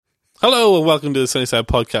Hello and welcome to the Sunnyside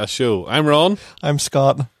Podcast Show. I'm Ron. I'm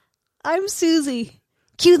Scott. I'm Susie.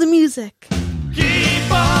 Cue the music. Keep on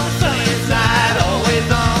the sunny side, always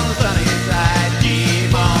on the sunny side.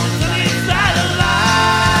 Keep on the sunny side of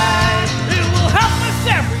life. It will help us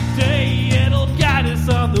every day. It'll guide us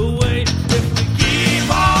on the way. If we keep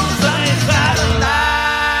on the sunny side of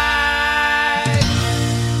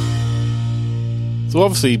life. So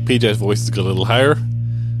obviously PJ's voice has got a little higher,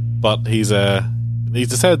 but he's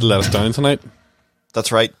decided to let us down tonight.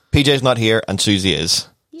 That's right. PJ's not here and Susie is.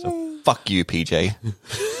 So fuck you, PJ.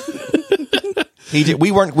 PJ,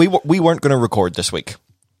 we weren't going to record this week.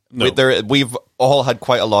 No. We've all had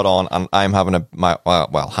quite a lot on, and I'm having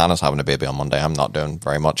Hannah's having a baby on Monday. I'm not doing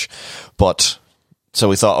very much, but so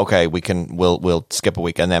we thought, okay, we'll skip a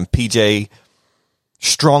week, and then PJ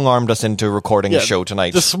strong-armed us into recording a show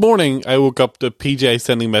tonight. This morning I woke up to PJ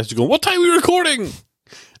sending a message going, "What time are we recording?"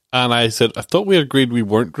 And I said, "I thought we agreed we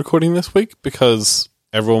weren't recording this week because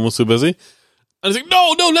everyone was so busy." And he's like,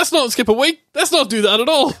 "No, let's not skip a week. Let's not do that at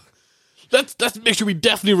all. Let's make sure we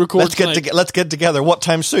definitely record tonight." Let's get together. What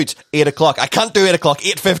time suits? 8 o'clock. I can't do 8 o'clock.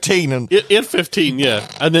 8:15 and 8:15, yeah.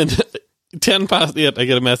 And then 10 past 8, I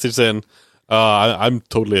get a message saying, "I'm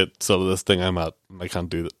totally at some of this thing I'm at. I can't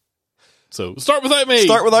do that. So start without me.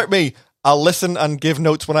 Start without me. I'll listen and give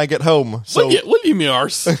notes when I get home. So will you me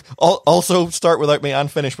arse?" Also start without me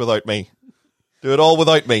and finish without me. Do it all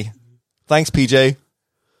without me. Thanks, PJ.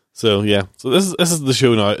 So yeah, so this is the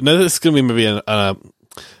show now. Now this is going to be maybe an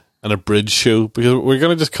abridged show because we're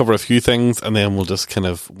going to just cover a few things and then we'll just kind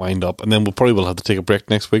of wind up and then we'll probably have to take a break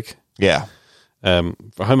next week. Yeah. For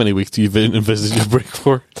how many weeks do you envisage a break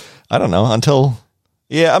for? I don't know until.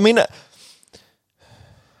 Yeah, I mean,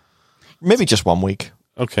 maybe just 1 week.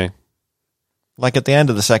 Okay. Like at the end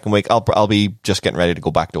of the second week, I'll be just getting ready to go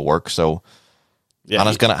back to work. So Yeah,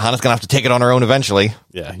 Hannah's gonna have to take it on her own eventually.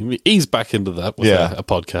 Yeah, ease back into that with a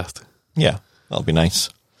podcast. Yeah, that'll be nice.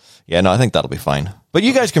 Yeah, no, I think that'll be fine. But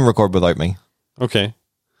you guys can record without me. Okay.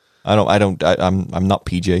 I'm not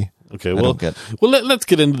PJ. Okay. Let's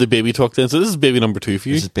get into the baby talk then. So this is baby number 2 for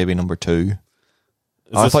you. This is baby number 2.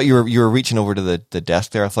 I thought you were reaching over to the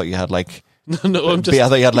desk there. I thought you had like. No, I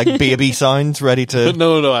thought you had like baby sounds ready to.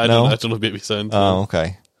 No, I don't have baby sounds. Oh,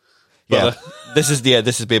 okay. Yeah, this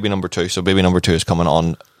is baby number 2. So baby number 2 is coming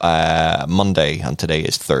on Monday, and today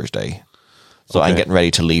is Thursday. So okay. I'm getting ready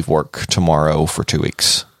to leave work tomorrow for 2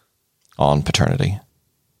 weeks on paternity.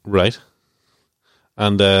 Right.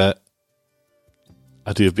 And I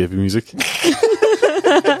do have baby music.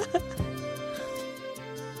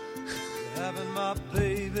 Having my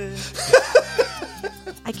baby.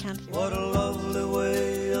 I can't hear What a lovely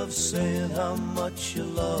way of saying how much you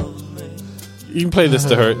love me. You can play this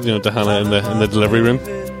to her, to Hannah in the delivery room.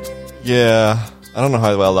 Yeah, I don't know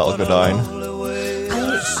how well that'll go down.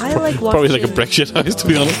 I like watching. Probably like a brick shit house, to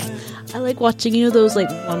be honest. I like watching, those like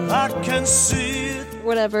one, I can see it.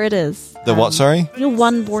 whatever it is. The what? Sorry.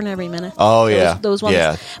 One born every minute. Oh yeah, those ones.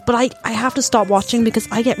 Yeah. But I have to stop watching because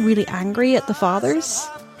I get really angry at the fathers.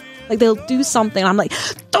 Like they'll do something, and I'm like,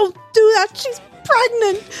 don't do that. She's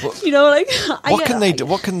pregnant. What can they do?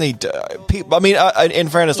 What can they do? I mean, in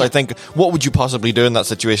fairness, I think what would you possibly do in that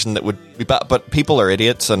situation that would be bad? But people are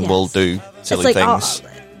idiots and will do silly things.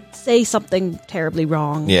 Say something terribly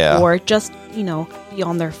wrong, or just be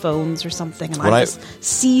on their phones or something, and I'm just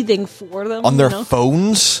seething for them on their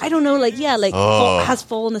phones. I don't know, has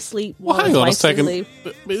fallen asleep. Well, hang on a second.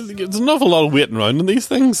 There's an awful lot of waiting around in these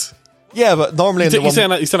things. Yeah, but normally you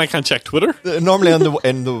saying I can't check Twitter. Normally on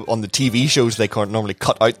the TV shows they can't normally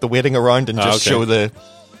cut out the waiting around and just show the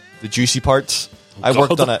juicy parts. I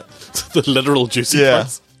worked on it. The literal juicy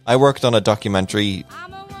parts. I worked on a documentary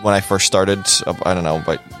when I first started. I don't know,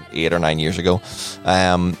 about 8 or 9 years ago,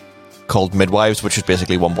 called Midwives, which was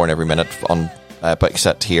basically one born every minute but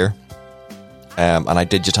except here. And I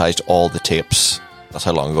digitized all the tapes. That's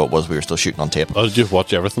how long ago it was. We were still shooting on tape. Oh, did you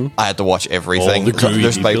watch everything? I had to watch everything. All the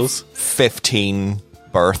There's about details? 15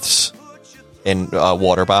 births in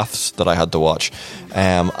water baths that I had to watch.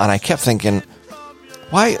 And I kept thinking,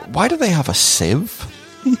 why do they have a sieve?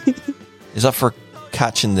 Is that for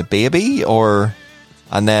catching the baby?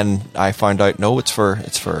 And then I found out, no, it's for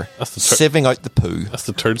sieving out the poo. That's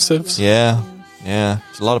the turd sieves? Yeah.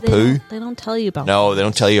 It's a lot of poo. They don't tell you about No, they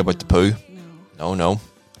don't tell you about the poo. No.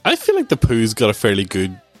 I feel like the poo's got a fairly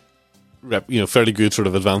good fairly good sort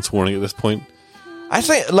of advance warning at this point. I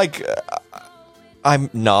think, I'm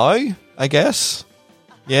now, I guess.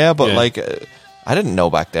 Yeah, but I didn't know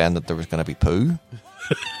back then that there was going to be poo.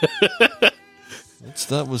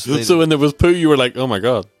 So when there was poo, you were like, oh my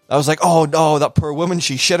god. I was like, oh no, that poor woman,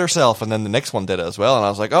 she shit herself. And then the next one did it as well. And I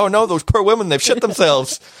was like, oh no, those poor women, they've shit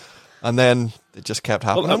themselves. And then it just kept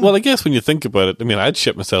happening. Well, I guess when you think about it, I mean, I'd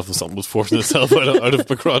shit myself if something was forcing itself out of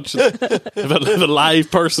my crotch. If a live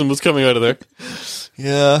person was coming out of there.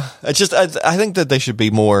 Yeah. It's just, I think that they should be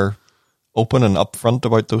more open and upfront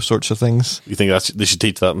about those sorts of things. You think they should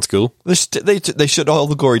teach that in school? They should all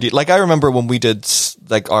the gory like I remember when we did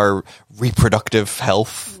like our reproductive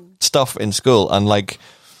health stuff in school, and like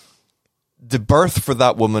the birth for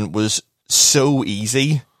that woman was so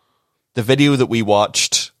easy. The video that we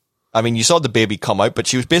watched, I mean, you saw the baby come out, but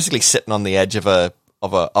she was basically sitting on the edge of a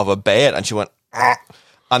bed, and she went, "Ah,"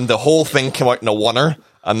 and the whole thing came out in a oneer,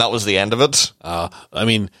 and that was the end of it. I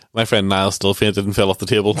mean, my friend Niall still fainted and fell off the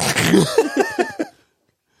table.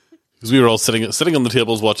 Because we were all sitting on the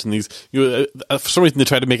tables watching these. For some reason, they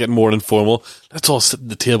tried to make it more informal. Let's all sit at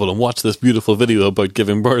the table and watch this beautiful video about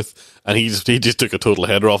giving birth. And he just took a total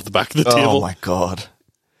header off the back of the table. Oh my God.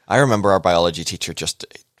 I remember our biology teacher just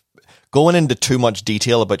going into too much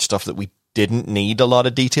detail about stuff that we didn't need a lot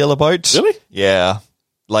of detail about. Really? Yeah.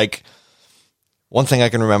 Like, one thing I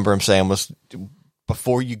can remember him saying was,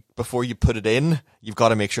 before you put it in, you've got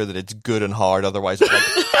to make sure that it's good and hard. Otherwise,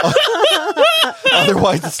 it's like,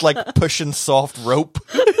 otherwise it's like pushing soft rope.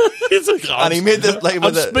 It's like, And he made this like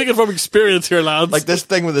I'm speaking from experience here, lads. like this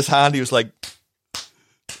thing with his hand. He was like,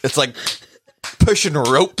 it's like pushing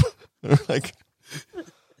rope. Like,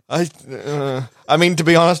 I mean, to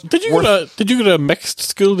be honest, did you go to a mixed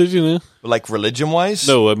school? Did you know? like religion wise?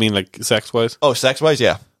 No, I mean like sex wise. Oh, sex wise,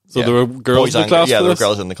 yeah. So Yeah. there were girls Boys in the and- class. Yeah, for there were this?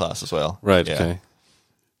 girls in the class as well. Right. Yeah. Okay.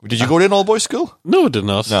 Did you go to an all boys school? No, it did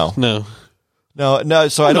not. No. No. No.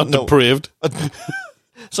 So I don't Not know. depraved.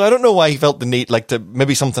 So I don't know why he felt the need, like, to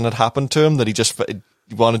maybe something had happened to him that he just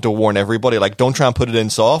he wanted to warn everybody, like, don't try and put it in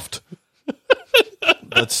soft.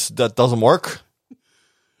 That doesn't work.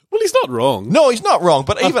 Well, he's not wrong. No, he's not wrong.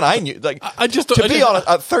 But even I knew, like, to be honest,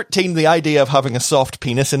 at 13, the idea of having a soft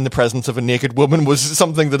penis in the presence of a naked woman was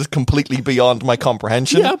something that is completely beyond my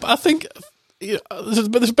comprehension. Yeah, but I think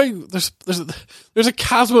there's a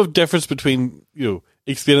chasm of difference between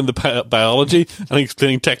explaining the biology and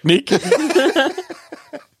explaining technique.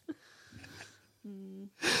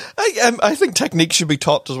 I think technique should be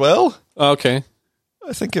taught as well. Okay.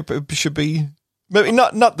 I think it should be maybe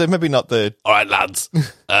not the. All right, lads.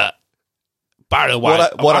 Barry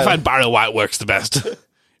White. I find Barry White works the best.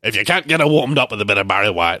 If you can't get it warmed up with a bit of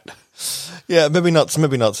Barry White. Yeah, maybe not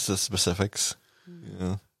the specifics.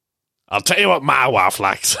 Yeah. I'll tell you what my wife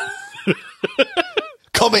likes.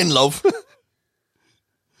 Come in, love.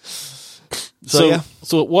 So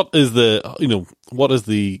what is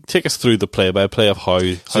the take us through the play-by-play of how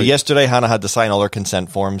So yesterday Hannah had to sign all her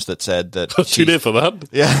consent forms that said that too late for that.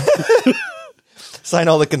 Yeah. Sign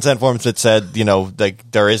all the consent forms that said,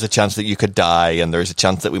 like, there is a chance that you could die, and there's a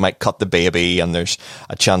chance that we might cut the baby, and there's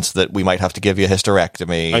a chance that we might have to give you a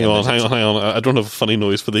hysterectomy. Hang on. I don't have a funny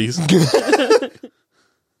noise for these.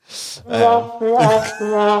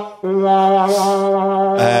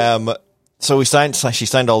 So she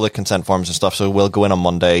signed all the consent forms and stuff, so we'll go in on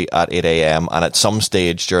Monday at 8 a.m. and at some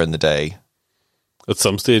stage during the day. At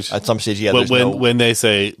some stage, yeah. When they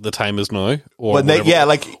say the time is now, or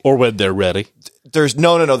when or when they're ready. There's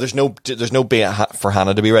no. There's no bait for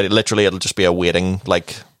Hannah to be ready. Literally, it'll just be a waiting.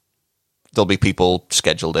 Like, there'll be people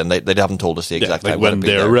scheduled in. They haven't told us the exact time when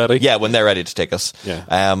they're ready. Yeah, when they're ready to take us.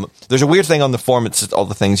 Yeah. There's a weird thing on the form. It's all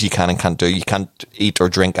the things you can and can't do. You can't eat or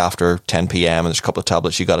drink after 10 p.m. and there's a couple of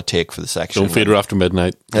tablets you got to take for the section. Don't feed her after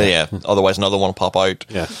midnight. Yeah. Otherwise, another one will pop out.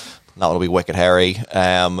 Yeah. That'll be wicked hairy.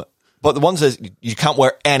 But the one says you can't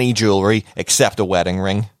wear any jewelry except a wedding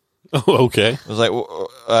ring. Oh, okay. I was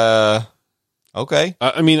like, okay.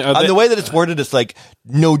 I mean, and the way that it's worded, it's like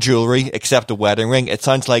no jewelry except a wedding ring. It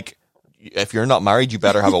sounds like if you're not married, you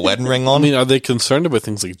better have a wedding ring on. I mean, are they concerned about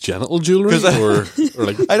things like genital jewelry or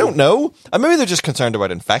like? I don't know. Maybe they're just concerned about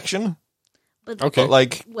infection. But Okay.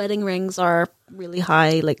 Like, wedding rings are really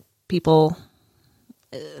high. Like, people,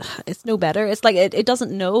 it's no better. It's like it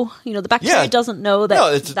doesn't know. The bacteria doesn't know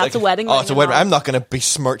that that's like, a wedding ring. Oh, it's a wedding. I'm not going to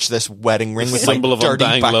besmirch this wedding ring with symbol like of dirty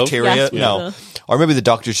undying love. bacteria. Yes, No. yeah. Or maybe the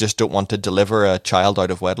doctors just don't want to deliver a child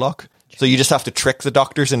out of wedlock. So you just have to trick the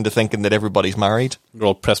doctors into thinking that everybody's married. They're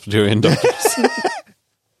all Presbyterian doctors.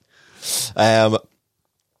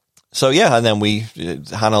 So yeah, and then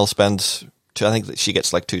Hannah will spend. I think that she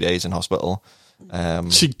gets like 2 days in hospital.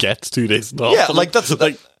 She gets 2 days in the Yeah, hospital. like that's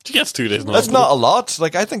like she gets 2 days in the that's hospital. not a lot.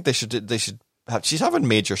 Like, I think they should have. She's having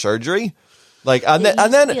major surgery. Like, and It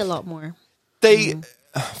then used to be a lot more. they,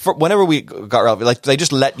 for whenever we got around, like, they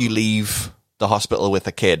just let you leave the hospital with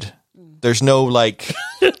a kid. There's no like,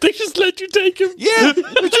 They just let you take him. yeah,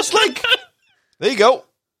 they're just like, there you go.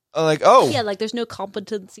 I'm like, oh, Yeah, like there's no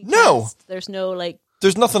competency No. test. There's no like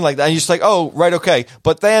there's nothing like that. And you're just like, oh, right, okay.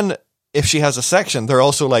 But then if she has a section, they're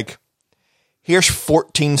also like, here's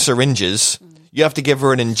 14 syringes. You have to give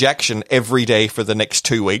her an injection every day for the next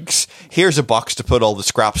 2 weeks. Here's a box to put all the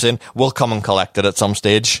scraps in. We'll come and collect it at some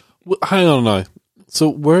stage. Well, hang on now. So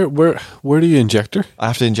where do you inject her? I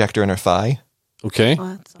have to inject her in her thigh. Okay. Oh,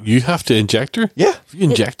 that sucks. You have to inject her? Yeah. Have you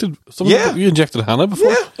injected Yeah. You injected Hannah before?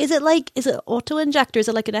 Yeah. Is it auto injector? Is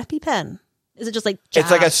it like an EpiPen? Is it just like jab?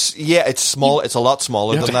 It's like it's small. It's a lot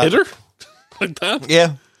smaller You have than to that. hit her? Like that?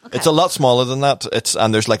 Yeah. It's a lot smaller than that.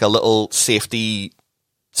 And there's like a little safety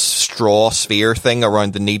straw sphere thing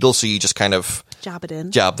around the needle, so you just kind of jab it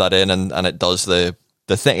in? jab that in and it does the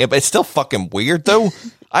thing. But it's still fucking weird though.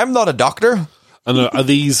 I'm not a doctor. And are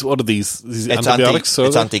these, what are these? These It's antibiotics?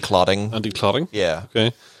 it's anti-clotting. Anti-clotting? Yeah.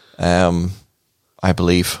 Okay. I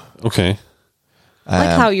believe. Okay. I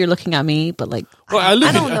like how you're looking at me, but like Well,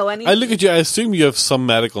 I don't know anything. I look at you, I assume you have some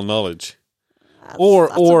medical knowledge. That's or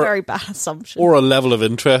a very bad assumption. Or a level of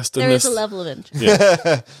interest in There this. is a level of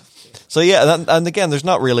interest. So yeah, and again, there's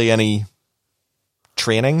not really any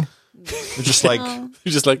training. They're just like,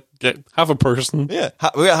 You just like have a person. yeah,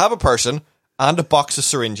 we have a person and a box of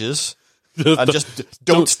syringes, and just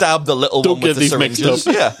don't stab the little don't one with get the these mixed syringes.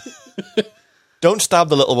 up. Yeah, don't stab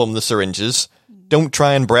the little one with the syringes. Don't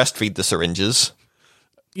try and breastfeed the syringes.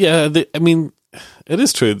 Yeah, I mean, it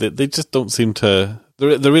is true that they just don't seem to.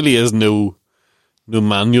 There really is no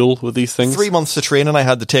manual with these things. 3 months of training I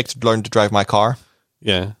had to take to learn to drive my car,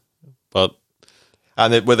 Yeah, but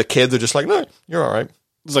and with a kid, they're just like, no, you're all right.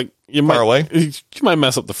 it's like you might away. You might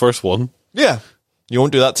mess up the first one. Yeah, you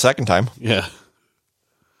won't do that the second time. Yeah.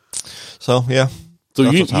 So yeah. So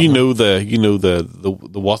That's you what's happening. know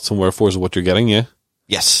the what's and wherefores of what you're getting. Yeah,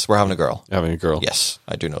 Yes, we're having a girl. you're having a girl. Yes,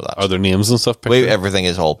 I do know that. Are there names and stuff? picked out? Everything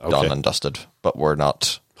is all done Okay. and dusted, but we're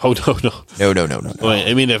not. Oh no. No. Well,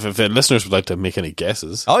 I mean, if listeners would like to make any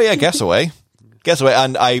guesses, Oh yeah, guess away. Guess away.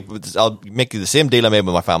 And I'll make you the same deal I made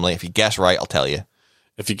with my family. If you guess right, I'll tell you.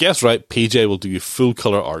 if you guess right, PJ will do you full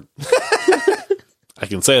color art. I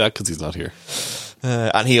can say that because he's not here.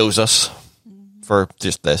 And he owes us for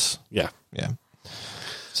just this. Yeah. Yeah.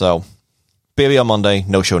 So, baby on Monday,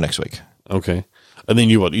 no show next week. Okay. And then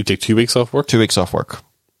you take 2 weeks off work? 2 weeks off work.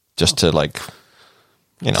 Just to like,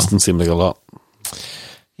 Doesn't seem like a lot.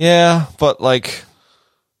 Yeah, but like,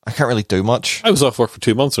 I can't really do much. I was off work for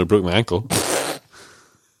 2 months and I broke my ankle.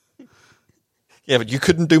 Yeah, but you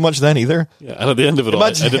couldn't do much then either. Yeah, and at the end of it all, I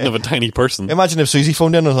Imagine- didn't have a tiny person. Imagine if Susie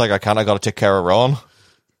phoned in and was like, I got to take care of Ron.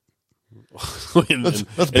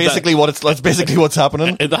 That's basically what's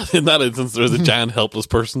happening. In that instance, there's a giant helpless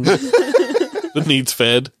person that needs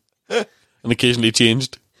fed and occasionally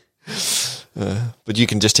changed. But you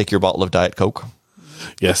can just take your bottle of Diet Coke.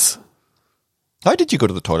 Yes. How did you go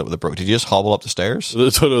to the toilet with a broke? Did you just hobble up the stairs? The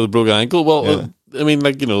toilet with a broken ankle. Well, I mean,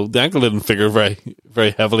 like, the ankle didn't figure very,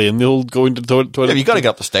 very heavily in the old going to the toilet. Yeah, you got to get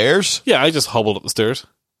up the stairs. Yeah, I just hobbled up the stairs.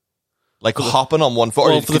 Like hopping on one foot.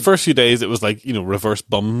 Well, for the first few days, it was like, reverse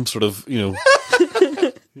bum, sort of,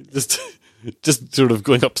 just sort of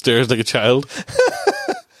going upstairs like a child.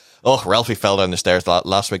 Oh, Ralphie fell down the stairs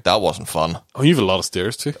last week. That wasn't fun. Oh, you have a lot of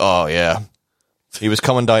stairs too. Oh, yeah. He was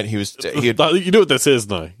coming down. You know what this is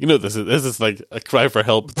now. You know what this is. This is like a cry for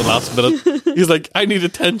help at the last minute. He's like, I need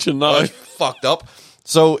attention now. fucked up.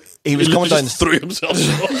 So he was coming down. Just threw himself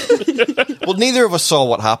off. Well, neither of us saw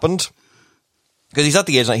what happened. Because he's at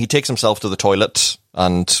the age now, he takes himself to the toilet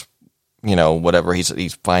and, whatever,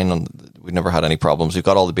 he's fine. And we've never had any problems. We've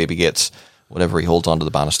got all the baby gates, whatever, he holds onto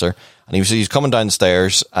the banister. And he's coming down the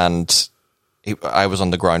stairs and I was on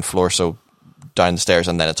the ground floor, so down the stairs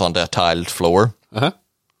and then it's onto a tiled floor. Uh-huh.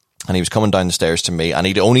 And he was coming down the stairs to me and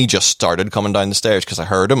he'd only just started coming down the stairs because I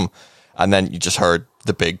heard him. And then you just heard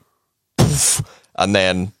the big poof and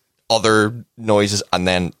then other noises and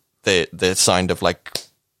then the sound of like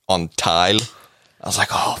on tile. I was like,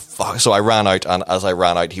 oh, fuck. So I ran out, and as I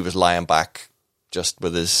ran out, he was lying back just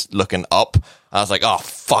with his looking up. I was like, oh,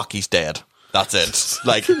 fuck, he's dead. That's it.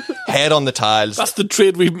 Like, head on the tiles. That's the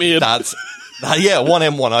trade we've made. Yeah, one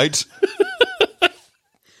in, one out.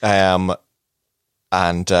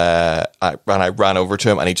 And I ran over to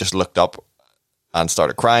him, and he just looked up and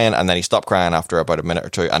started crying, and then he stopped crying after about a minute or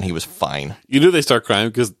two, and he was fine. They start crying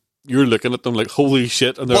because you're looking at them like, holy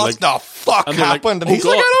shit. And they're What like, the fuck and they're happened? Like, and he's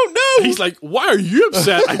like, I don't know. He's like, why are you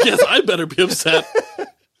upset? I guess I better be upset.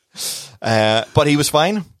 But he was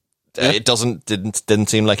fine. It didn't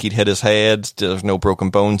seem like he'd hit his head. There's no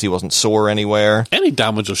broken bones. He wasn't sore anywhere. Any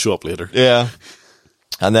damage will show up later. Yeah.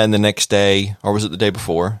 And then the next day, or was it the day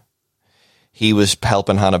before, he was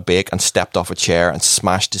helping Hannah bake and stepped off a chair and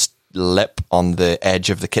smashed his lip on the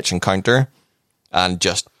edge of the kitchen counter and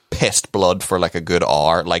just pissed blood for like a good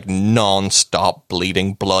hour, like non-stop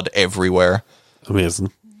bleeding, blood everywhere.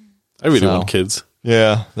 Amazing. I really So- want kids.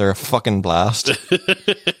 Yeah, they're a fucking blast.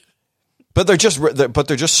 But they're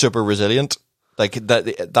just super resilient. Like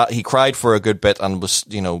that he cried for a good bit and was,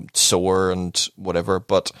 sore and whatever,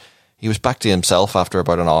 but he was back to himself after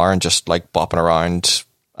about an hour and just like bopping around.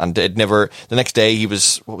 And the next day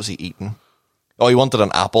what was he eating? Oh, he wanted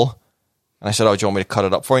an apple. And I said, oh, do you want me to cut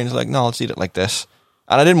it up for you? And he's like, no, I'll just eat it like this.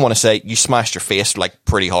 And I didn't want to say, you smashed your face like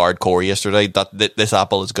pretty hardcore yesterday, that this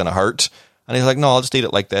apple is going to hurt. And he's like, no, I'll just eat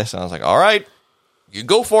it like this. And I was like, all right, you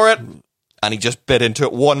go for it. And he just bit into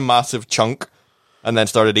it, one massive chunk, and then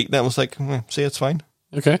started eating it. I was like, see, it's fine.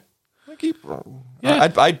 Okay.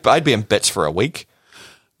 Yeah. I'd be in bits for a week.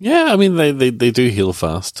 Yeah, I mean, they do heal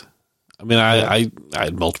fast. I mean, I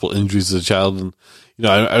had multiple injuries as a child, and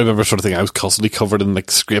I remember sort of thing. I was constantly covered in like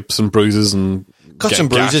scrapes and bruises and Cuts and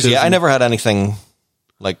bruises, yeah. I never had anything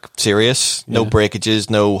like serious. No breakages,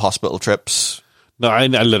 no hospital trips. No, I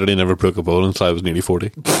literally never broke a bone until I was nearly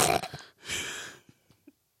 40.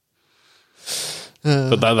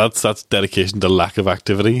 But that's dedication to lack of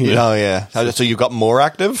activity. Yeah. Oh, yeah. So you got more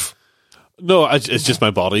active? No, it's just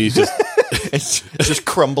my body. It's just It's just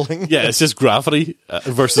crumbling. yeah, it's just gravity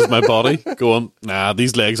versus my body going. Nah,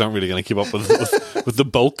 these legs aren't really going to keep up with the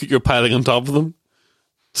bulk you're piling on top of them,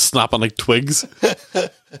 snapping like twigs.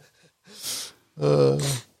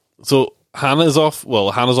 So Hannah's off.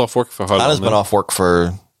 Well, Hannah's off work for how long? Hannah's been off work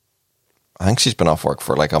for, I think she's been off work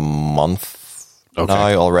for like a month now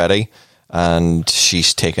already, and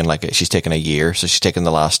she's taken a year, so she's taken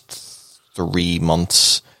the last 3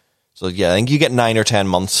 months. So yeah, I think you get 9 or 10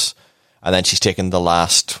 months, and then she's taken the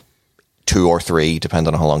last 2 or 3,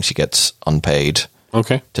 depending on how long she gets unpaid.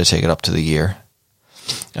 Okay. To take it up to the year.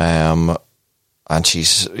 And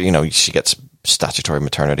she's, she gets statutory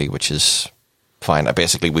maternity, which is fine.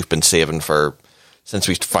 Basically, we've been saving since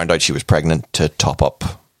we found out she was pregnant to top up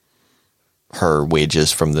her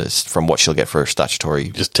wages from what she'll get for statutory.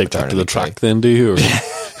 Just take that to the maternity track then, do you? Or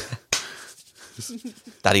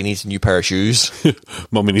Daddy needs a new pair of shoes.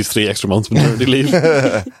 Mummy needs 3 extra months maternity leave.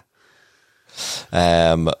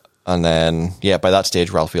 And then, by that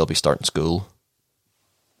stage, Ralphie will be starting school.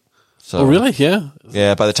 So, Oh, really? Yeah.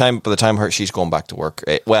 Yeah, by the time she's going back to work,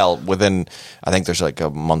 within, I think there's like a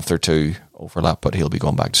month or 2 overlap, but he'll be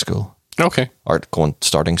going back to school Okay. or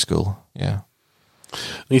starting school. Yeah,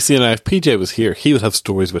 You see, now if PJ was here, he would have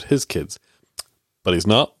stories with his kids, but he's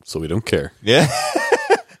not, so we don't care. yeah.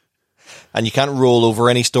 And you can't roll over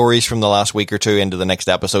any stories from the last week or 2 into the next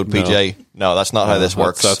episode, PJ. No, that's not how this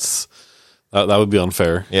works. That would be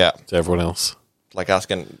unfair. Yeah, To everyone else. like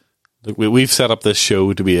asking. Look, we've set up this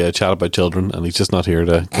show to be a chat about children, and he's just not here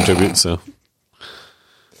to contribute. So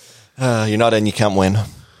You're not in, you can't win.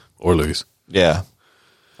 or lose. Yeah,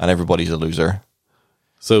 and everybody's a loser.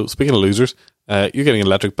 So speaking of losers, you're getting an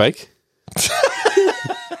electric bike.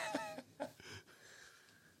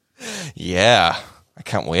 Yeah, I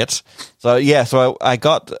can't wait. So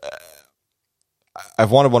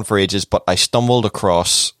I've wanted one for ages, but I stumbled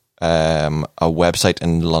across a website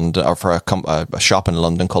in London, or for a shop in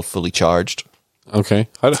London called Fully Charged. Okay.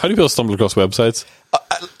 How do people stumble across websites?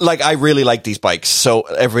 I really like these bikes, so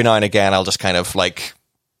every now and again I'll just kind of like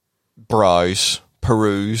peruse.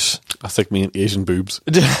 That's like me and Asian boobs.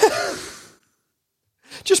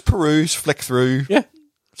 Just peruse, flick through. Yeah.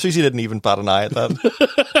 Susie didn't even bat an eye at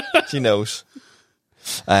that. She knows.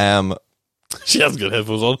 She hasn't got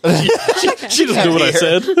headphones on. She doesn't know what I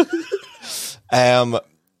said.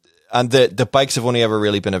 And the bikes have only ever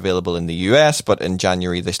really been available in the US, but in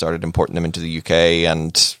January they started importing them into the UK,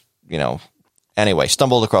 and anyway,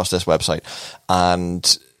 stumbled across this website,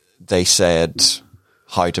 and they said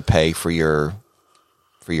how to pay for your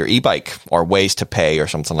e-bike, or ways to pay, or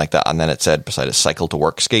something like that, and then it said beside it, cycle to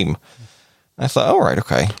work scheme. I thought, all right,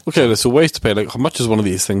 okay. Okay, so ways to pay. Like, how much is one of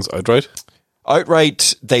these things outright?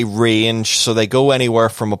 Outright, they range, so they go anywhere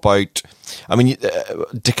from about,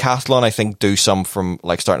 Decathlon, I think, do some from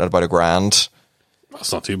like starting at about $1,000.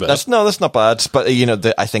 That's not too bad. That's not bad, but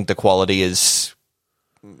I think the quality is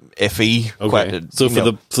iffy. Okay. So for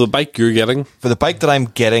the bike you're getting, for the bike that I'm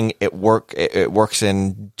getting, it works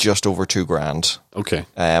in just over $2,000. okay.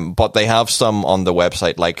 But they have some on the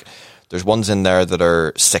website, like there's ones in there that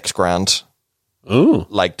are $6,000. Oh,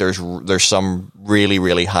 Like there's some really,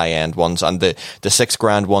 really high end ones, and the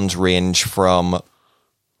 $6,000 ones range from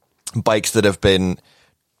bikes that have been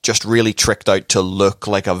just really tricked out to look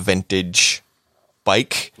like a vintage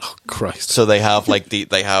bike. oh Christ! So they have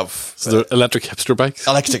so they're electric hipster bikes.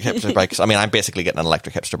 electric hipster bikes. I mean, I'm basically getting an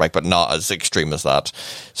electric hipster bike, but not as extreme as that.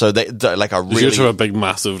 So they're like a Does really yours have a big,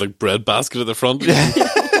 massive like bread basket at the front?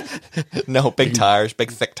 No, big tires,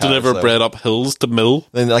 big thick tires. Deliver though. bread up hills to mill.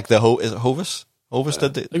 Then like is it Hovis? Hovis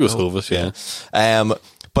did it. I think it was Hovis, yeah.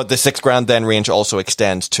 But the $6,000 then range also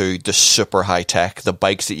extends to the super high tech, the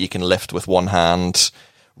bikes that you can lift with one hand,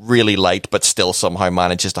 really light, but still somehow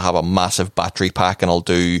manages to have a massive battery pack, and it'll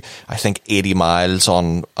do, I think, 80 miles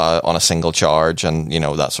on a single charge, and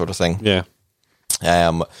that sort of thing. Yeah.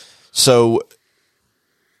 So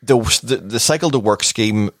the cycle to work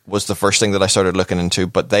scheme was the first thing that I started looking into,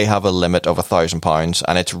 but they have a limit of £1,000,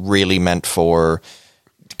 and it's really meant for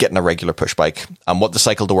getting a regular push bike. And what the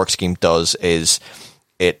cycle to work scheme does is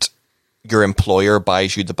your employer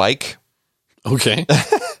buys you the bike, Okay.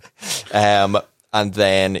 and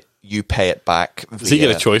then you pay it back. Does he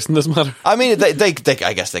get a choice in this matter? I mean, they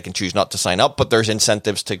I guess they can choose not to sign up, but there's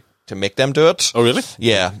incentives to make them do it. Oh, really?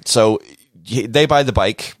 Yeah. So they buy the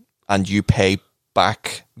bike, and you pay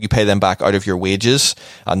them back out of your wages,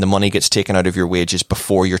 and the money gets taken out of your wages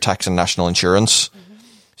before your tax and national insurance. Mm-hmm.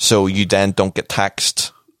 So you then don't get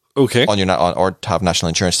taxed. Okay. Or have national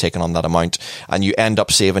insurance taken on that amount, and you end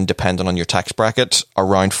up saving, depending on your tax bracket,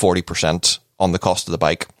 around 40% on the cost of the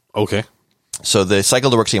bike. Okay. So the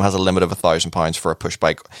cycle to work scheme has a limit of £1,000 for a push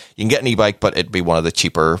bike. You can get an e-bike, but it'd be one of the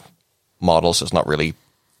cheaper models. It's not really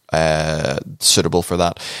suitable for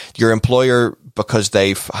that. Your employer, because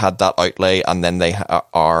they've had that outlay, and then they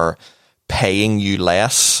are paying you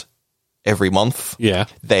less every month. Yeah.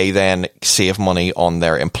 They then save money on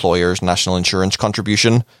their employer's national insurance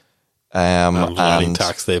contribution. And any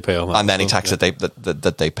tax they pay on that. And any tax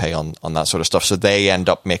that they pay on that sort of stuff. So they end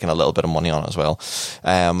up making a little bit of money on it as well.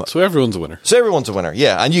 So everyone's a winner. So everyone's a winner,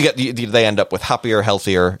 yeah. And they end up with happier,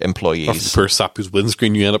 healthier employees. Or the poor sap whose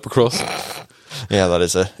windscreen you end up across. Yeah, that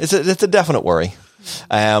is it's a definite worry.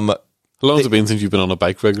 How long has it been since you've been on a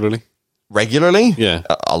bike regularly? Regularly? Yeah.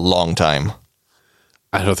 A long time.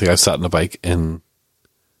 I don't think I've sat on a bike in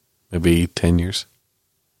maybe 10 years.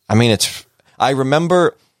 I mean, I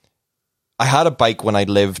remember I had a bike when I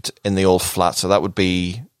lived in the old flat, so that would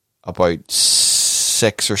be about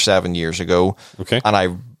 6 or 7 years ago. Okay. And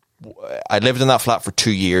I lived in that flat for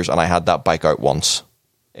 2 years, and I had that bike out once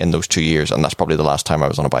in those 2 years, and that's probably the last time I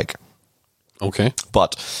was on a bike. Okay.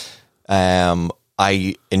 But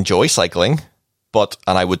I enjoy cycling, and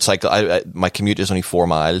I would cycle. My commute is only 4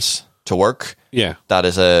 miles to work. Yeah. That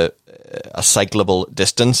is a cyclable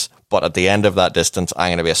distance, but at the end of that distance, I'm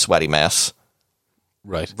going to be a sweaty mess.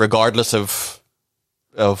 Right. Regardless of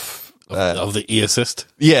the e-assist?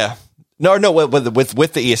 Yeah. No,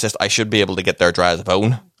 with the e-assist, I should be able to get there dry as a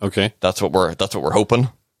bone. Okay. That's what we're hoping.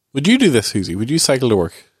 Would you do this, Susie? Would you cycle to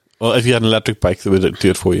work? Well, if you had an electric bike that would do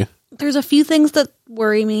it for you. There's a few things that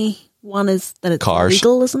worry me. One is that it's Cars.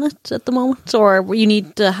 illegal, isn't it, at the moment? Or you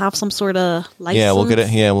need to have some sort of license. Yeah, we'll get it.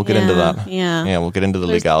 Yeah, we'll get into that. Yeah, we'll get into the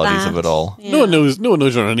There's legalities that. of it all. Yeah. No one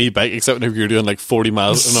knows you're on an e-bike except whenever you're doing like 40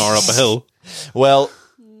 miles an hour up a hill. Well,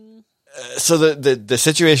 so the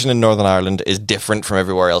situation in Northern Ireland is different from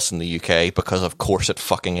everywhere else in the UK, because of course it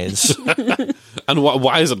fucking is. And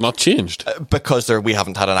why has it not changed? Because we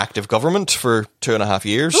haven't had an active government for 2.5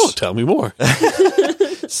 years. Oh, tell me more.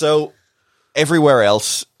 So everywhere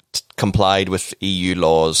else complied with EU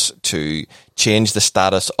laws to change the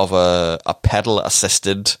status of a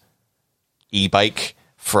pedal-assisted e-bike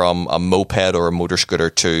from a moped or a motor scooter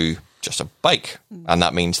to just a bike. And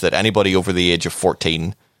that means that anybody over the age of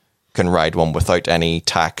 14 can ride one without any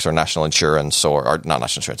tax or national insurance, or not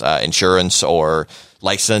national insurance, insurance or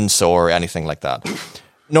license or anything like that.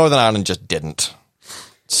 Northern Ireland just didn't.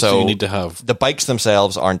 So you need to have... The bikes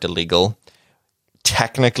themselves aren't illegal.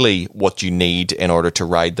 Technically, what you need in order to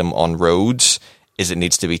ride them on roads is it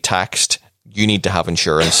needs to be taxed. You need to have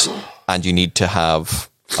insurance, and you need to have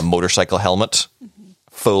a motorcycle helmet,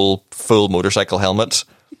 full motorcycle helmet,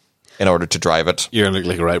 in order to drive it. You're going to look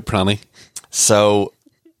like a right pranny. So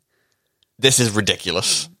this is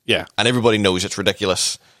ridiculous. Yeah. And everybody knows it's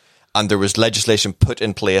ridiculous. And there was legislation put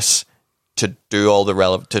in place to do all the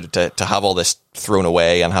to have all this thrown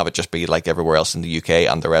away and have it just be like everywhere else in the UK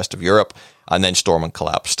and the rest of Europe. And then Stormont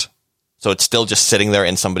collapsed. So it's still just sitting there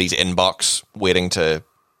in somebody's inbox waiting to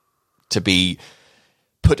be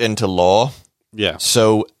put into law. Yeah.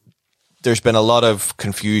 So there's been a lot of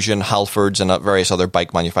confusion. Halfords and various other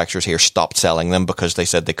bike manufacturers here stopped selling them because they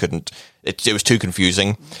said they couldn't. It was too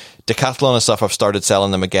confusing. Decathlon and stuff have started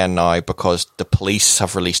selling them again now because the police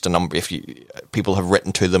have released a number. People have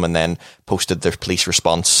written to them and then posted their police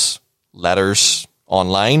response letters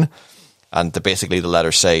online, and basically the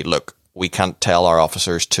letters say, "Look, we can't tell our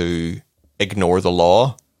officers to ignore the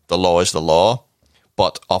law. The law is the law,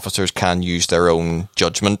 but officers can use their own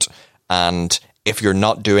judgment, and if you're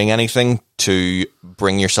not doing anything to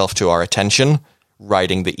bring yourself to our attention,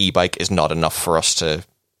 riding the e-bike is not enough for us to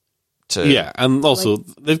Yeah, and also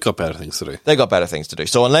they've got better things to do. they got better things to do.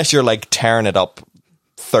 So unless you're like tearing it up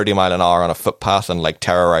 30 mile an hour on a footpath and like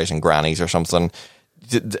terrorizing grannies or something,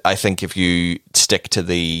 I think if you stick to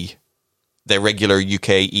the regular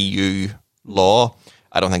UK EU law,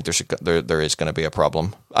 I don't think there is going to be a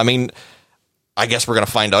problem. I mean, I guess we're going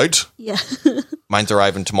to find out. Yeah. Mine's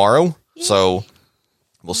arriving tomorrow, so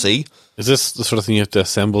we'll see. Is this the sort of thing you have to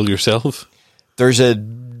assemble yourself? There's a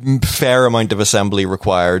fair amount of assembly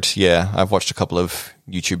required. Yeah, I've watched a couple of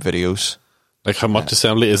YouTube videos. Like how much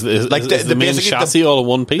assembly is Like is the main basically chassis all in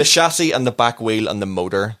one piece? The chassis and the back wheel and the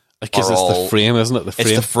motor. Because it's the frame, isn't it? The frame.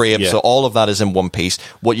 It's the frame, Yeah. so all of that is in one piece.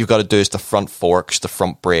 What you've got to do is the front forks, the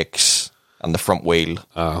front brakes, and the front wheel.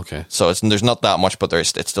 Ah, okay. So there's not that much, but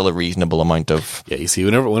it's still a reasonable amount of. Yeah, you see,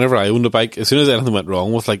 whenever I owned a bike, as soon as anything went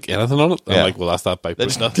wrong with like anything on it, I'm Yeah. like, well, that's that bike.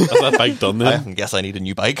 That's that bike done I then. guess I need a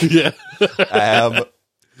new bike. Yeah.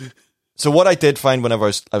 So what I did find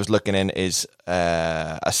whenever I was looking in is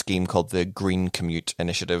a scheme called the Green Commute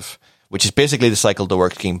Initiative, which is basically the Cycle to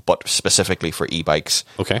Work scheme, but specifically for e-bikes.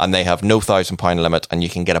 Okay. And they have no £1,000 limit, and you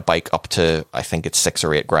can get a bike up to, I think it's 6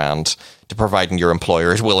 or 8 grand, to providing your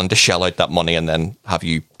employer is willing to shell out that money and then have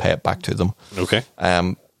you pay it back to them. Okay.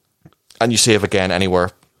 And you save again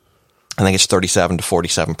anywhere, I think it's 37 to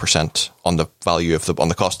 47% on the value of on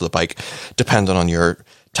the cost of the bike, depending on your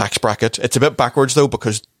tax bracket. It's a bit backwards though,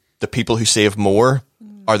 because the people who save more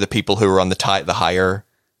are the people who are on the higher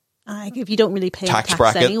If you don't really pay tax tax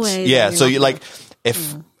brackets. anyway. Yeah, then so you're you not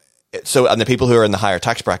like and the people who are in the higher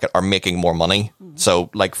tax bracket are making more money.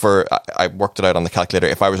 So like I worked it out on the calculator.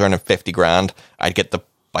 If I was earning 50 grand, I'd get the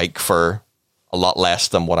bike for a lot less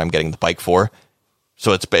than what I'm getting the bike for.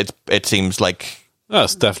 So it seems like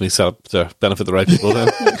That's definitely set up to benefit the right people then.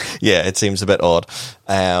 yeah, it seems a bit odd.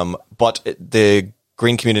 But the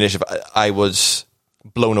Green Community Initiative, I was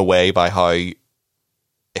blown away by how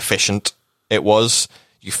efficient it was.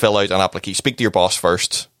 You fill out an application, speak to your boss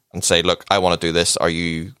first and say, look, I want to do this. Are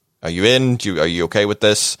you in? Are you okay with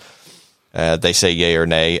this? They say yay or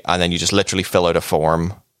nay. And then you just literally fill out a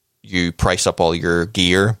form. You price up all your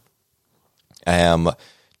gear.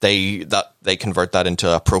 They convert that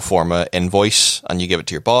into a pro forma invoice and you give it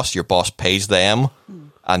to your boss. Your boss pays them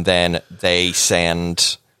and then they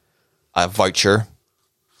send a voucher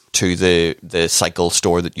to the cycle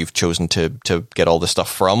store that you've chosen to get all the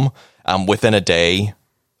stuff from. Within a day,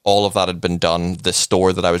 all of that had been done. The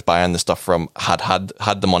store that I was buying the stuff from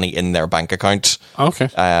had the money in their bank account. Okay.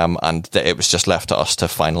 And it was just left to us to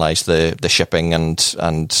finalize the shipping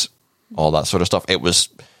and all that sort of stuff. It was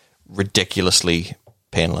ridiculously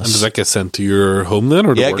painless. And does that get sent to your home then,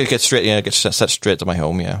 or to Yeah, work? it gets sent straight to my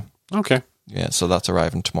home. Yeah, Okay. yeah. So that's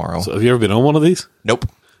arriving tomorrow. So have you ever been on one of these? Nope.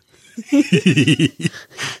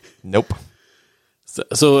 Nope.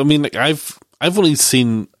 So I mean, like, I've only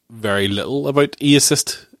seen very little about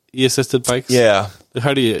e-assisted bikes. Yeah.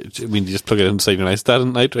 How do you? I mean, do you just plug it inside your nightstand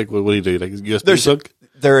at night? Like, what do you do? Like USB plug?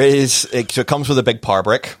 There is. So it comes with a big power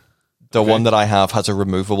brick. The one that I have has a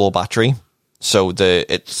removable battery, so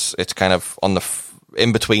it's kind of on the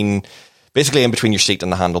in between your seat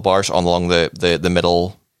and the handlebars, along the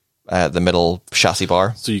middle chassis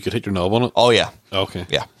bar. So you could hit your knob on it. Oh yeah, Okay.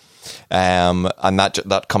 yeah. And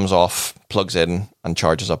that comes off, plugs in, and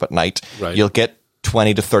charges up at night. Right. You'll get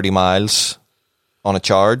 20 to 30 miles on a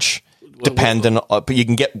charge, depending. But you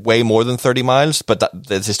can get way more than 30 miles. But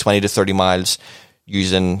this is 20 to 30 miles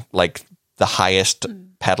using like the highest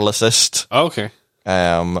pedal assist. Oh, okay.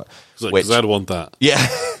 Which Because I'd want that. yeah.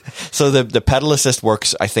 So the pedal assist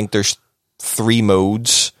works. I think there's 3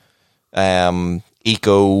 modes: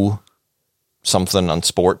 eco, something, and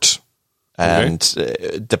sport. And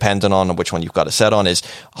depending on which one you've got it set on is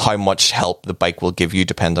how much help the bike will give you,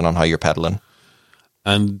 depending on how you're pedaling.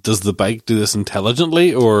 And does the bike do this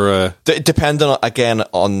intelligently, or Depending on, again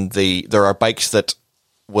on there are bikes that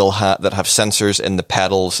will that have sensors in the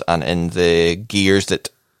pedals and in the gears that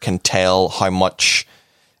can tell how much,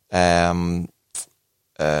 not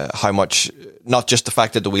just the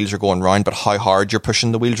fact that the wheels are going round, but how hard you're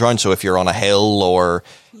pushing the wheels round. So if you're on a hill or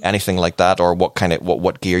anything like that, or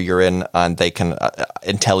what gear you're in, and they can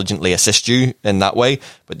intelligently assist you in that way.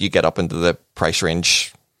 But you get up into the price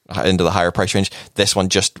range, into the higher price range. This one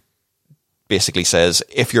just basically says,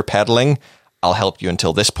 if you're pedaling, I'll help you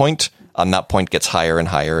until this point, and that point gets higher and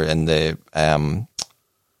higher in the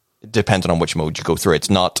depending on which mode you go through.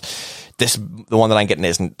 It's not the one that I'm getting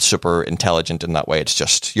isn't super intelligent in that way. It's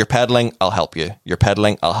just, you're pedaling, I'll help you. You're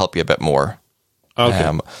pedaling, I'll help you a bit more.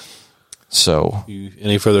 okay? So You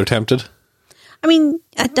any further tempted? I mean,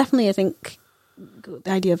 I think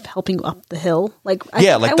the idea of helping up the hill. Like,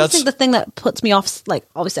 Yeah, I like always that's- think the thing that puts me off, like,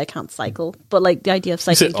 obviously I can't cycle, but like the idea of You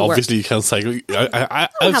say, cycling to work. obviously you can't cycle. I've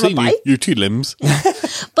have a seen you. bike. Your 2 limbs.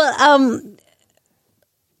 But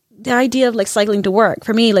the idea of like cycling to work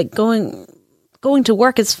for me, like going to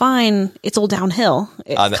work is fine. It's all downhill.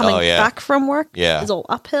 It's coming back from work is all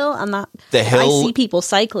uphill, and that The hill- I see people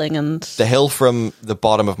cycling, and The hill from the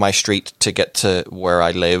bottom of my street to get to where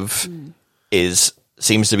I live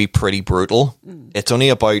seems to be pretty brutal. It's only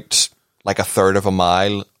about like a third of a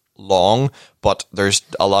mile long, but there's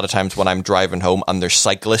a lot of times when I'm driving home and there's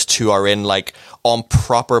cyclists who are in like on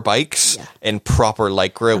proper bikes in proper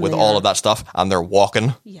lycra with all of that stuff, and they're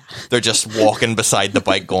walking. Yeah. They're just walking beside the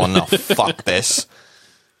bike going, "Oh, fuck this."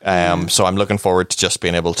 So I'm looking forward to just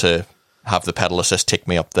being able to have the pedal assist take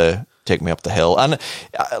me up the hill. And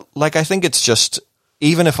like, I think it's just,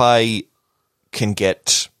 even if I can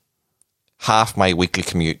get half my weekly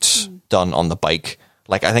commutes done on the bike,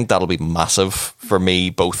 like, I think that'll be massive for me,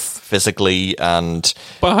 both physically and...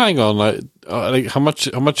 But hang on, like how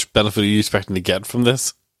much benefit are you expecting to get from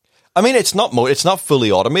this? I mean, it's not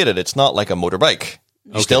fully automated. It's not like a motorbike.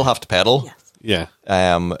 You still have to pedal. yes.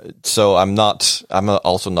 Yeah. So I'm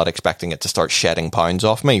also not expecting it to start shedding pounds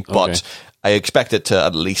off me, but Okay. I expect it to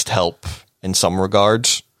at least help in some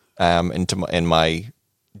regards, in my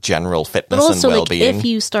general But fitness also, and like, well-being. if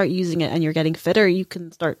you start using it and you're getting fitter, you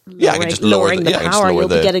can start Yeah, I can just lower lowering the- the yeah, I can just power. lower You'll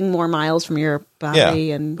the- be getting more miles from your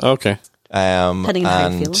battery, and Okay. depending on how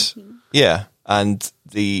you and feel. yeah, and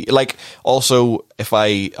the like. Also, if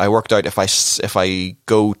I worked out, if I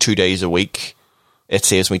go 2 days a week, it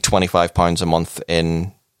saves me £25 a month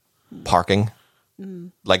in parking.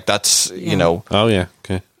 Like, that's you know, Oh yeah.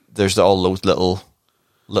 Okay. there's all those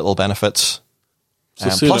little benefits. So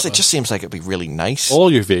soon Plus, it just seems like it'd be really nice.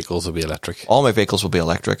 all your vehicles will be electric. All my vehicles will be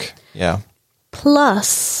electric. Yeah.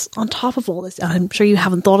 Plus, on top of all this, I'm sure you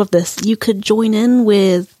haven't thought of this, you could join in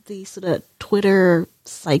with the sort of Twitter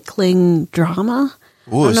cycling drama.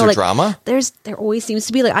 Ooh, I is don't know, there like, drama? There always seems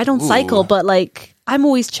to be, like, I don't cycle, but like I'm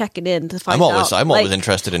always checking in to find out. I'm always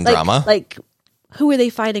interested in drama. Like, who are they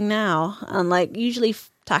fighting now? And like usually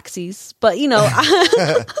taxis, but you know,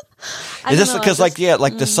 Is this because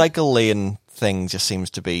the cycle lane thing just seems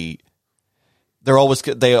to be? They're always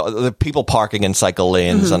the people parking in cycle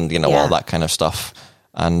lanes and all that kind of stuff.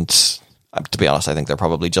 And to be honest, I think they're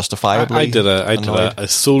probably justifiably. I did annoyed. a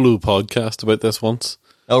solo podcast about this once.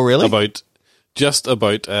 Oh, really? About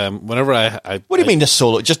whenever I What do you mean the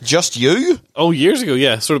solo? Just you? years ago,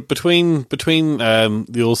 yeah, sort of between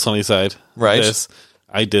the old Sunnyside, Right. this,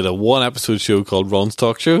 I did a 1-episode show called Ron's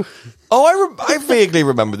Talk Show. Oh, I vaguely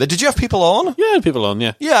remember that. Did you have people on? Yeah, people on,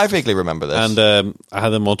 yeah, Yeah, I vaguely remember this. and I had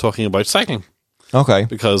them all talking about cycling okay.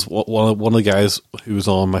 because one of the guys who was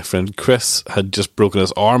on, my friend Chris, had just broken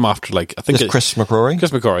his arm after This Chris McCrory?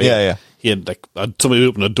 Chris McCrory, Yeah. He had somebody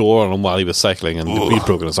opened a door on him while he was cycling, and he'd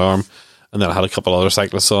broken his arm. And then I had a couple other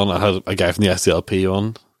cyclists on. I had a guy from the SDLP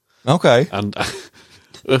on, Okay. and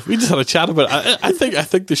we just had a chat about it. I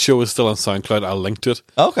think the show is still on SoundCloud. I'll link to it.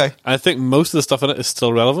 Okay. I think most of the stuff in it is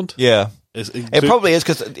still relevant. Yeah. It probably is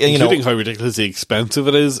because, including how ridiculously expensive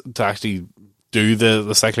it is to actually do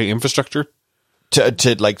the cycling infrastructure.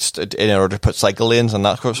 in order to put cycle lanes and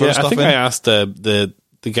that sort of stuff I think in. I asked the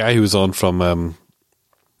guy who was on from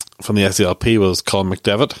the SDLP was Colin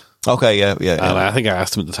McDevitt. Okay, yeah. And I think I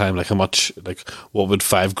asked him at the time, like, how much, like, what would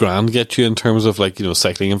 $5,000 get you in terms of, like,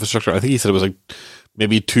 cycling infrastructure? I think he said it was like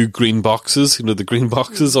maybe 2 green boxes, the green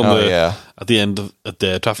boxes on at the end of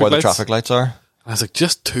the traffic Where lights. the traffic lights are. I was like,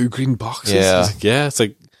 just 2 green boxes? Yeah. I was like, yeah,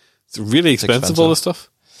 it's really expensive, all this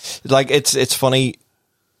stuff. Like, it's funny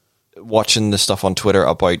watching the stuff on Twitter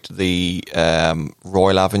about the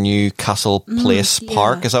Royal Avenue Castle Place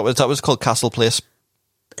Park. Is that what it's called? Castle Place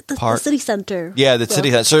the Park? city centre. Yeah, the city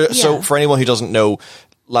centre. So yeah. for anyone who doesn't know,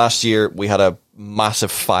 last year we had a massive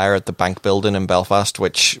fire at the bank building in Belfast,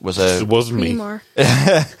 which was It wasn't me. More.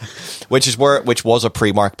 which was a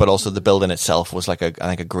Primark, but also the building itself was like I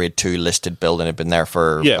think a grade 2 listed building. It had been there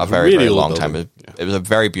for Yeah, it a was a very, really very old long time. building. It was a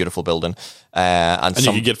very beautiful building. And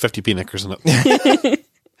You could get 50p knickers in it.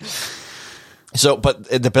 So, but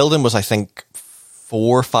the building was, I think,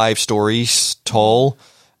 4 or 5 stories tall,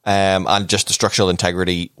 and just the structural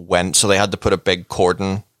integrity went. So they had to put a big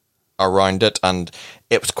cordon around it, and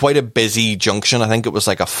it was quite a busy junction. I think it was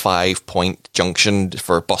like a 5-point junction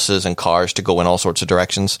for buses and cars to go in all sorts of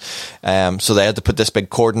directions. So they had to put this big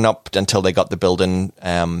cordon up until they got the building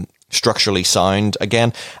structurally sound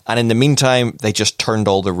again. And in the meantime, they just turned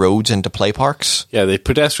all the roads into play parks. Yeah, they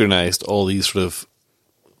pedestrianised all these sort of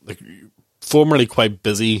like formerly quite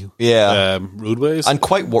busy roadways. And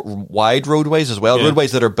quite wide roadways as well. Yeah.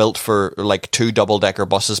 Roadways that are built for like 2 double-decker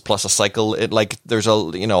buses plus a cycle. There's a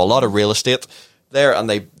lot of real estate there, and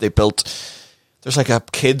they built. There's like a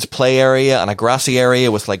kids' play area and a grassy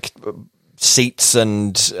area with like seats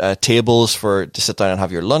and tables to sit down and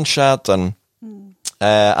have your lunch at, and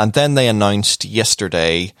then they announced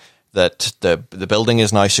yesterday that the building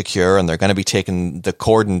is now secure and they're going to be taking the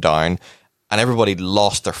cordon down, and everybody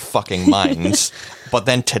lost their fucking minds. But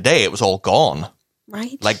then today it was all gone.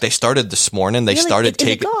 Right. Like they started this morning. They Really? started Is it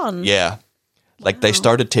taking. gone? Yeah. Like they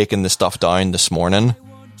started taking the stuff down this morning.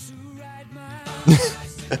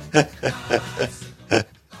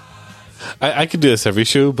 I could do this every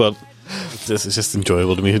show, but it's just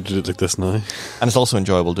enjoyable to me to do it like this now. And it's also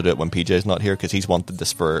enjoyable to do it when PJ's not here because he's wanted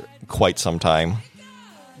this for quite some time.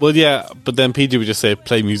 Well, yeah, but then PJ would just say,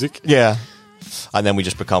 play music. Yeah. And then we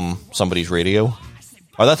just become somebody's radio.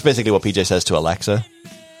 Or that's basically what PJ says to Alexa.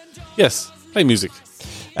 Yes, play music.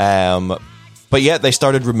 But yeah, they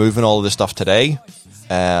started removing all of this stuff today.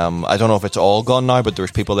 I don't know if it's all gone now, but there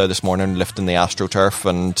was people there this morning lifting the AstroTurf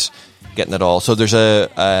and getting it all. So there's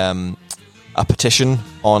a petition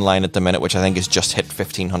online at the minute, which I think has just hit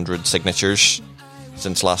 1,500 signatures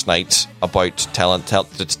since last night about tell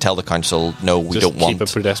the council, no, we Just don't want. keep it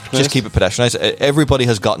pedestrianised? Just keep it pedestrianised. Everybody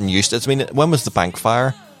has gotten used to it. I mean, when was the bank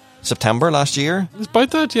fire? September last year? It's about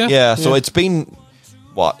that, yeah. Yeah, so it's been,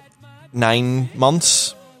 9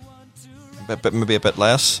 months? Maybe a bit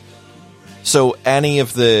less. So any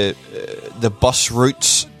of the bus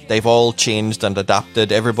routes, they've all changed and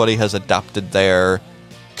adapted. Everybody has adapted their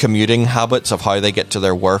commuting habits of how they get to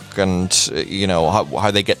their work and,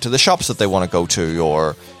 how they get to the shops that they want to go to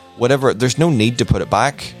or whatever. There's no need to put it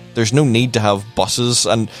back. There's no need to have buses.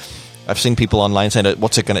 And I've seen people online saying that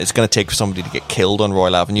it's going to take somebody to get killed on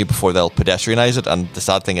Royal Avenue before they'll pedestrianise it. And the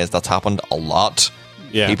sad thing is that's happened a lot.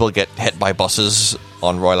 Yeah. People get hit by buses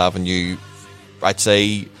on Royal Avenue, I'd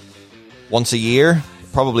say, once a year.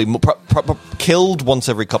 Probably killed once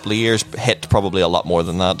every couple of years, hit probably a lot more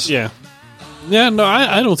than that. Yeah. Yeah, no,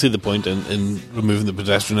 I don't see the point in removing the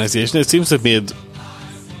pedestrianisation. It seems to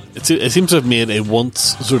have made a once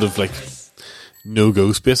sort of like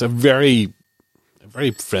no-go space a very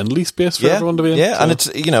friendly space for everyone to be in. Yeah, so. and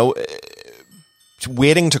it's,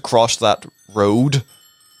 waiting to cross that road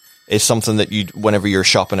is something that whenever you're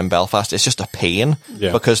shopping in Belfast, it's just a pain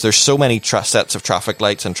because there's so many sets of traffic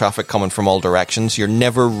lights and traffic coming from all directions. You're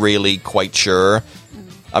never really quite sure.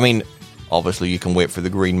 I mean, obviously you can wait for the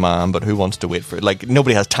Green Man, but who wants to wait for it? Like,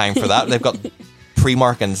 nobody has time for that. They've got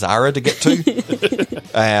Primark and Zara to get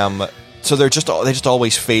to. So they just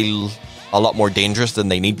always feel a lot more dangerous than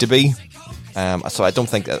they need to be. So I don't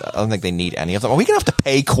think they need any of them. Are we going to have to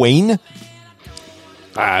pay Queen?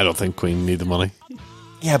 I don't think Queen need the money.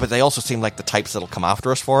 Yeah, but they also seem like the types that'll come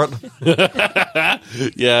after us for it.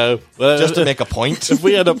 Yeah, well, Just to make a point. If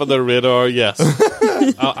we end up on their radar, yes,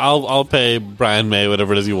 I'll pay Brian May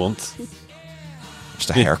whatever it is he wants.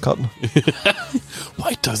 Just a haircut.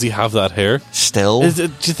 Why does he have that hair? Still. Do you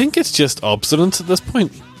think it's just obstinance at this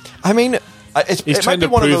point? I mean, He's it trying might be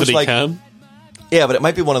to one of prove those, that he like, can. yeah, but it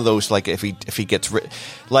might be one of those, like, if he gets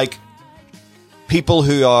like people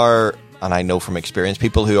who are, and I know from experience,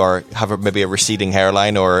 people who have maybe a receding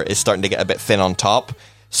hairline or is starting to get a bit thin on top.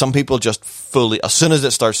 Some people just fully, as soon as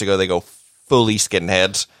it starts to go, they go fully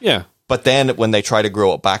skinhead. Yeah. But then when they try to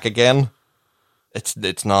grow it back again,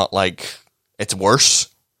 it's not like, it's worse.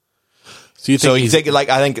 So you think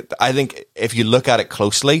I think if you look at it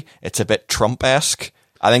closely, it's a bit Trump-esque.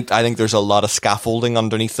 I think there's a lot of scaffolding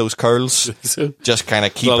underneath those curls, just kind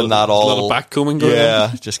of keeping that all. A lot of backcombing going on.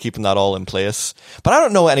 Yeah, just keeping that all in place. But I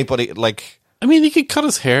don't know anybody like. I mean, he could cut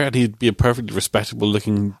his hair and he'd be a perfectly respectable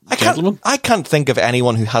looking gentleman. I can't think of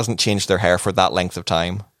anyone who hasn't changed their hair for that length of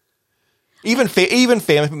time. Even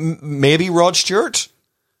famous, maybe Rod Stewart.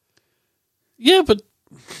 Yeah, but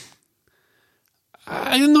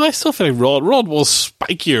I don't know. I still feel like Rod was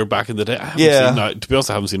spikier back in the day. To be honest,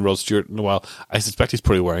 I haven't seen Rod Stewart in a while. I suspect he's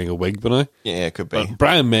probably wearing a wig by now. Yeah, it could be. But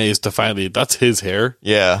Brian May is defiantly, that's his hair.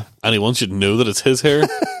 Yeah, and he wants you to know that it's his hair.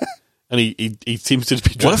 And he seems to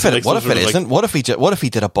be. What if it isn't? What if he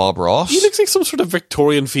did a Bob Ross? He looks like some sort of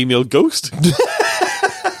Victorian female ghost.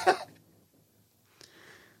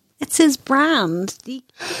 It's his brand. You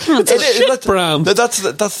can't. That's brand.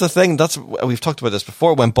 That's the thing. We've talked about this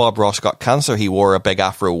before. When Bob Ross got cancer, he wore a big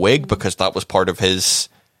afro wig because that was part of his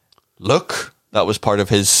look. That was part of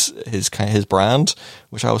his brand,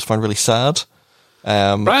 which I always found really sad.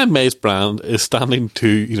 Brian May's brand is standing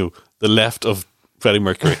to the left of Freddie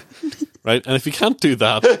Mercury, right? And if you can't do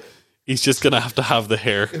that, he's just going to have the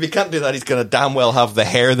hair. If he can't do that, he's going to damn well have the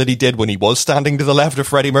hair that he did when he was standing to the left of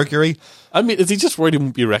Freddie Mercury. I mean, is he just worried he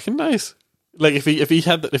won't be recognised? Like if he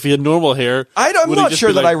had normal hair, I'm would he not just sure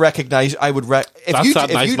be that like, I recognise. I would. That's that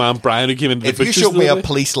nice man Brian who came into the If you pictures showed me the a other day.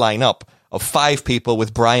 police lineup of 5 people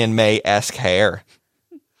with Brian May-esque hair,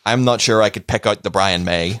 I'm not sure I could pick out the Brian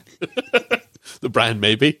May. The Brian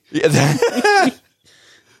maybe.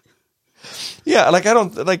 Yeah, like I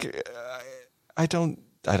don't get it. I don't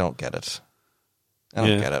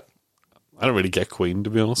get it. I don't really get Queen, to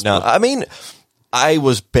be honest. No, but- I mean, I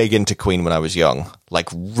was big into Queen when I was young, like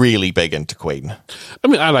really big into Queen. I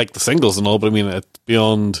mean, I like the singles and all, but I mean, it's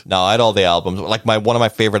beyond. No, I had all the albums. Like one of my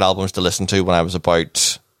favorite albums to listen to when I was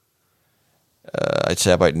about, I'd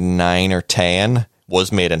say about 9 or 10,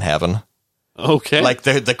 was Made in Heaven. Okay. Like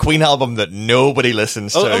the Queen album that nobody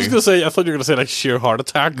listens to. I was going to say, I thought you were going to say like Sheer Heart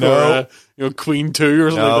Attack No. or Queen 2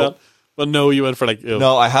 or something No. like that. But no, you went for like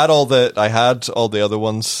No, I had all the other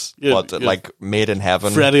ones, Yeah, but yeah. like Made in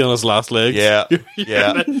Heaven. Freddie on his last legs. Yeah,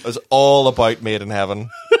 yeah. It was all about Made in Heaven.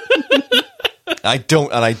 I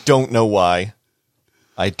don't know why.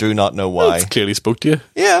 I do not know why. It clearly spoke to you.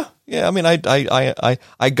 Yeah. I mean,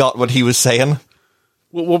 I got what he was saying.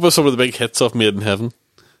 What were some of the big hits of Made in Heaven?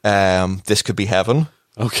 This Could Be Heaven.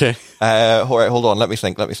 Okay. All right, hold on. Let me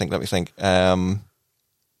think.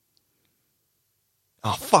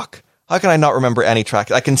 Oh fuck! How can I not remember any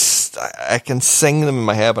track? I can sing them in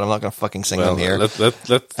my head, but I'm not going to fucking sing them here. Let's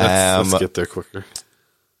get there quicker.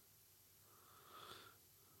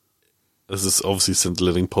 This is obviously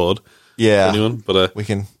Scintillating Pod. Yeah, Anyone? But we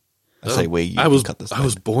can. I say we. You I can was cut this. I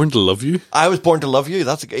was born to love you. I was born to love you.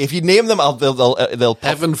 That's if you name them, they'll pop.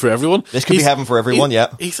 Heaven for everyone. This could be heaven for everyone. Yeah.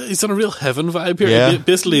 He's on a real heaven vibe here. Yeah.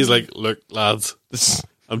 Basically, he's like, look, lads,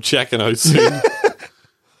 I'm checking out soon.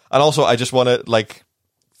 And also, I just want to like.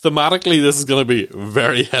 Thematically, this is going to be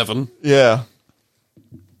very heaven. Yeah.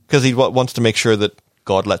 Because he wants to make sure that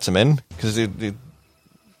God lets him in. Because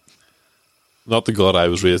Not the God I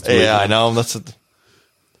was raised to. yeah, I know.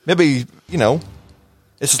 Maybe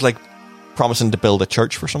this is like promising to build a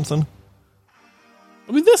church for something.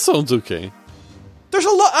 I mean, this sounds okay. There's a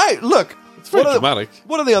lot. Look, It's very dramatic.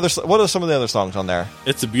 What are some of the other songs on there?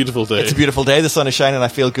 It's a beautiful day. It's a beautiful day. The sun is shining. I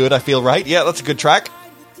feel good. I feel right. Yeah, that's a good track.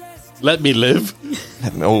 Let me live.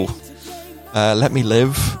 Let me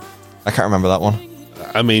live. I can't remember that one.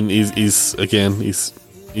 I mean, he's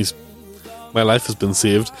my life has been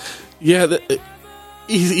saved. Yeah,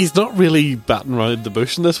 he's not really batting around the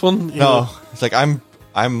bush in this one. You know? It's like I'm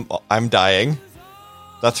dying.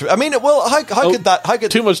 That's. I mean, well, how could that? How could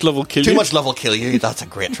Too much love will kill you. too much love will kill you? That's a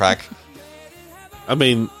great track. I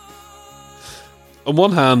mean, on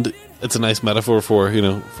one hand, it's a nice metaphor for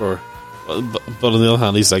but on the other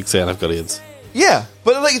hand, he's like saying, "I've got AIDS." Yeah,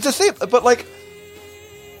 but like the thing, but like,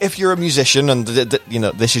 if you're a musician and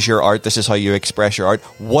this is your art, this is how you express your art.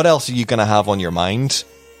 What else are you going to have on your mind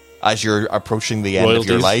as you're approaching the end of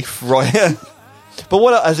your Royalties. life? Right.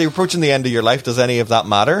 But as you're approaching the end of your life, does any of that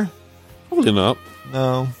matter? Probably not.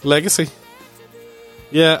 No. Legacy.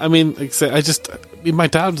 Yeah, I mean, like I say, my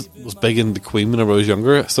dad was big into Queen when I was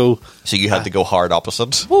younger, so You had to go hard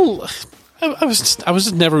opposite. well, I was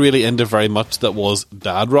just never really into very much that was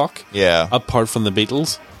dad rock. Yeah. Apart from the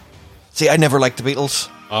Beatles. See, I never liked the Beatles.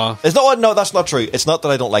 It's not. No, that's not true. It's not that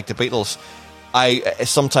I don't like the Beatles. I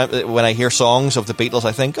sometimes when I hear songs of the Beatles,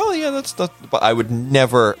 I think, oh yeah, that's that. But I would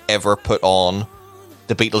never ever put on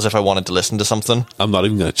the Beatles if I wanted to listen to something. I'm not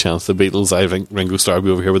even going to chance the Beatles. I think Ringo Starr be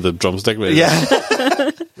over here with the drumstick ready,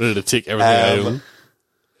 ready to take everything I own.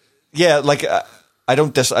 Yeah, like I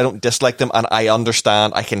don't dislike them, and I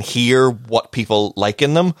understand. I can hear what people like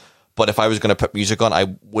in them, but if I was going to put music on,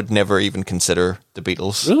 I would never even consider the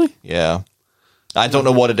Beatles. Really? Yeah, I don't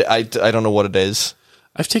know what it. I don't know what it is.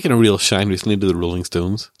 I've taken a real shine recently to the Rolling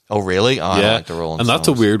Stones. Oh, really? Oh, I like the Rolling and Stones. that's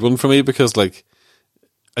a weird one for me because, like,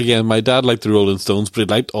 again, my dad liked the Rolling Stones, but he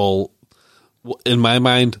liked all, in my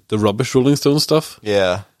mind, the rubbish Rolling Stones stuff.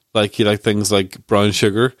 Yeah. Like, he liked things like Brown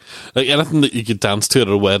Sugar, like anything that you could dance to at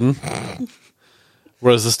a wedding.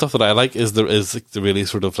 Whereas the stuff that I like is like the really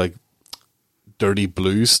sort of like dirty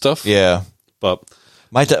blues stuff. Yeah. But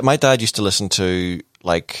My dad used to listen to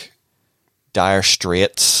like Dire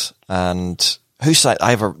Straits and who sang?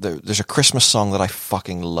 There's a Christmas song that I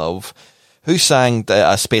fucking love. Who sang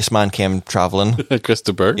 "A Spaceman Came Traveling"?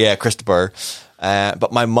 Christopher. Yeah, Christopher.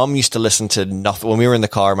 But my mum used to listen to nothing when we were in the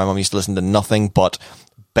car. My mum used to listen to nothing but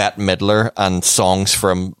Bette Midler and songs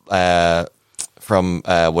from what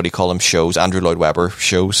do you call them, shows, Andrew Lloyd Webber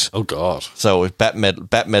shows. Oh God. So Bette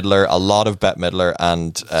Midler, a lot of Bette Midler,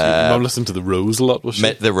 and Your mum listened to the Rose a lot, was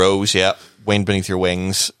she? The Rose, yeah, Wind Beneath Your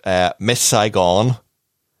Wings, Miss Saigon,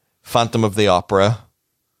 Phantom of the Opera.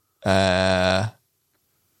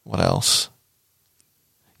 What else?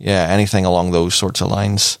 Yeah, anything along those sorts of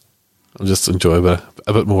lines. I'll just enjoy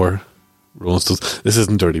a bit more Rolling Stones. This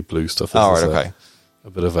isn't Dirty Blue stuff. This is okay. A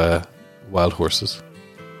bit of Wild Horses.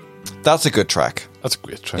 That's a good track. That's a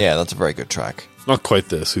great track. Yeah, that's a very good track. It's not quite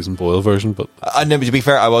the Susan Boyle version, but... No, to be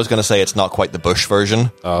fair, I was going to say it's not quite the Bush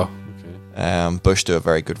version. Oh, okay. Bush do a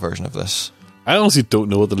very good version of this. I honestly don't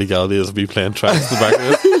know what the legality is of me playing tracks in the back of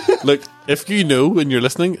it. Look, if you know when you're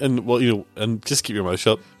listening, and just keep your mouth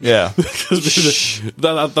shut. Yeah. Because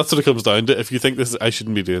that's what it comes down to. If you think I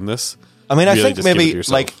shouldn't be doing this. I mean, really I think just give it to maybe,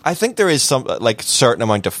 yourself. I think there is some, certain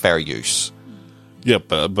amount of fair use. Yeah,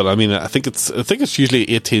 but I mean, I think it's usually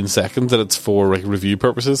 18 seconds and it's for review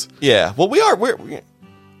purposes. Yeah. Well, we're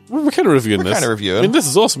kind of reviewing this. kind of reviewing. I mean, this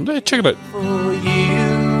is awesome. Hey, check it out. For you.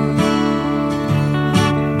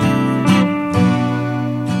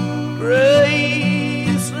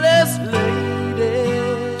 Graceless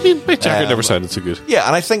lady. Mick Jagger never sounded so good. Yeah,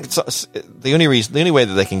 and I think the only way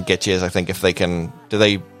that they can get you is, I think, if they can,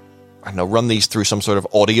 I don't know, run these through some sort of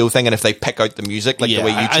audio thing, and if they pick out the music the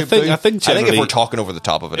way YouTube do. I think if generally, we're talking over the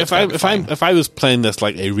top of it, if I was playing this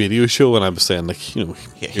like a radio show and I was saying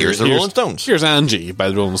here's the Rolling Stones, here's Angie by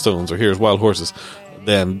the Rolling Stones, or here's Wild Horses,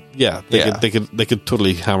 then they could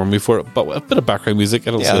totally hammer me for it. But a bit of background music,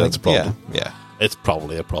 I don't say that's a problem. Yeah, it's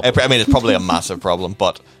probably a problem. I mean, it's probably a massive problem,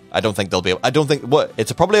 but I don't think they'll be.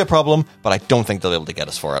 It's probably a problem, but I don't think they'll be able to get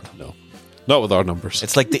us for it. No. Not with our numbers.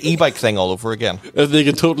 It's like the e-bike thing all over again. If they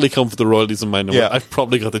can totally come for the royalties in my number, Yeah. I've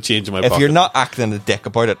probably got the change in my If pocket. you're not acting a dick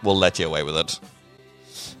about it, we'll let you away with it.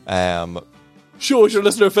 Show us your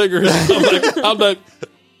listener figures. I'm like,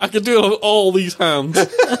 I can do it on all these hands.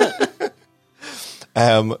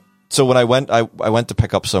 So when I went to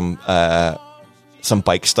pick up some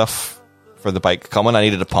bike stuff for the bike coming. I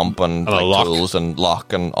needed a pump and a lock. tools and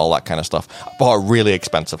lock and all that kind of stuff. I bought a really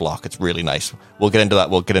expensive lock. It's really nice. We'll get into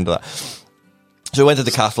that. So we went to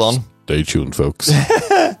Decathlon. Stay tuned, folks.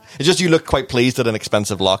 It's just you look quite pleased at an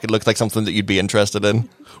expensive lock. It looks like something that you'd be interested in.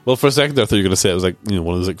 Well, for a second there, I thought you were going to say it was like one of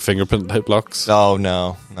those like fingerprint type locks. Oh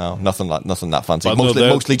no, nothing that fancy. Well,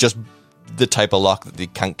 Mostly just the type of lock that you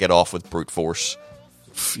can't get off with brute force.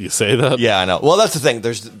 You say that? Yeah, I know. Well, that's the thing.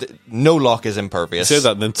 There's no lock is impervious. You say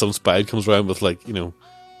that, and then some spade comes around with an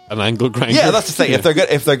angle grinder. Yeah, that's the thing.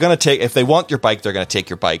 If they want your bike, they're going to take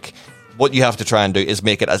your bike. What you have to try and do is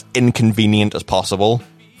make it as inconvenient as possible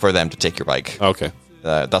for them to take your bike. Okay.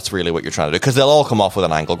 That's really what you're trying to do, because they'll all come off with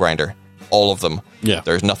an angle grinder. All of them. Yeah.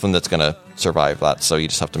 There's nothing that's going to survive that, so you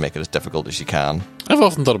just have to make it as difficult as you can. I've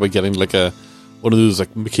often thought about getting one of those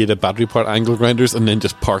like Makita battery part angle grinders and then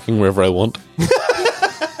just parking wherever I want.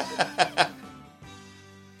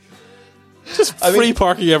 Just free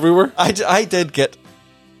parking everywhere. I did get...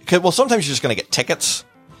 Well, sometimes you're just going to get tickets.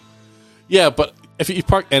 Yeah, but if you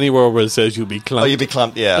park anywhere where it says you'll be clamped... Oh, you'll be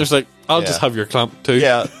clamped, yeah. There's I'll just have your clamp too.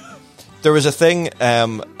 Yeah. There was a thing,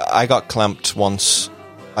 I got clamped once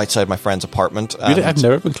outside my friend's apartment. Really? I've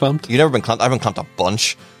never been clamped. You've never been clamped? I've been clamped a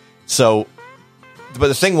bunch. So, but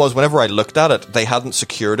the thing was, whenever I looked at it, they hadn't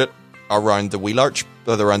secured it around the wheel arch,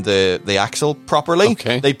 around the axle properly.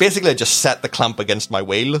 Okay. They basically just set the clamp against my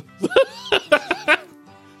wheel.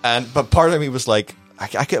 But part of me was like,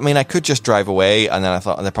 I could just drive away, and then I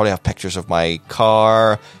thought, and they probably have pictures of my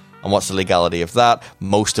car, and what's the legality of that?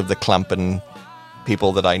 Most of the clamping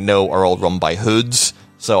people that I know are all run by hoods,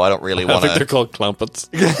 so I don't really want to... I think they're called clampets.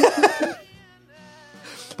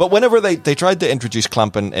 But whenever they tried to introduce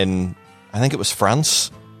clamping in, I think it was France,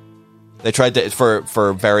 they tried to,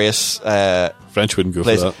 for various... French wouldn't go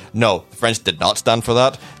places. for that. No, the French did not stand for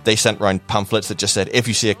that. They sent round pamphlets that just said, if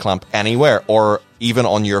you see a clamp anywhere, or even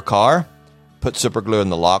on your car, put super glue in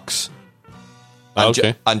the locks,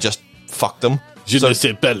 and, and just fuck them. Je ne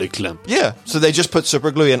sais pas le clamp. Yeah, so they just put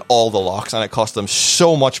super glue in all the locks, and it cost them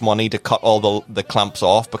so much money to cut all the clamps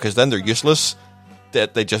off, because then they're useless.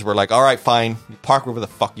 That they just were like, all right, fine, park wherever the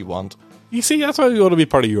fuck you want. You see, that's why we want to be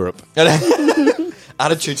part of Europe.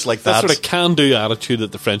 Attitudes like that that. sort of can-do attitude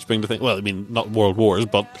that the French bring to things. Well, I mean, not world wars,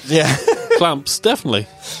 but yeah, clamps, definitely.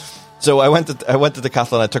 So I went to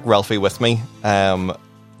Decathlon. I took Ralphie with me.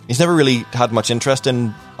 He's never really had much interest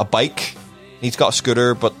in a bike. He's got a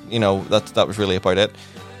scooter, but that was really about it.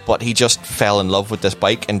 But he just fell in love with this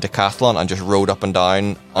bike in Decathlon and just rode up and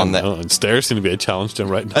down on the... And stairs seem to be a challenge to him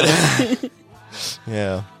right now.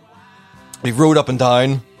 Yeah. He rode up and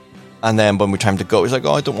down, and then when we time to go, he's like,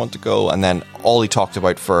 oh, I don't want to go. And then all he talked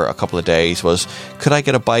about for a couple of days was, could I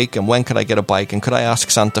get a bike, and when could I get a bike, and could I ask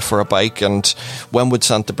Santa for a bike, and when would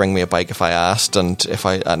Santa bring me a bike if I asked, and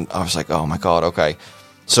I was like, oh my god, okay.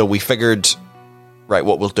 So we figured, right,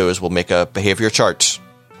 what we'll do is we'll make a behavior chart,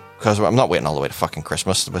 because I'm not waiting all the way to fucking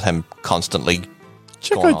Christmas with him constantly.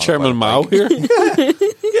 Check going out on Chairman about Mao a bike. here.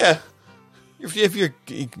 Yeah, if you're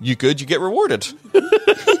good, you get rewarded.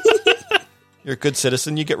 You're a good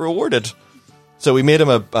citizen, you get rewarded. So we made him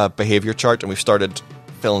a behavior chart, and we've started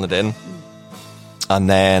filling it in. And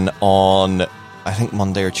then on, I think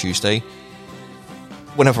Monday or Tuesday,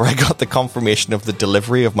 whenever I got the confirmation of the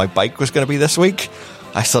delivery of my bike was going to be this week,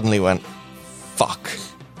 I suddenly went, fuck.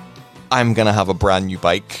 I'm going to have a brand new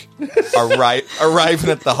bike arriving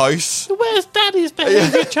at the house. Where's Daddy's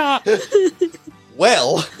behavior chart?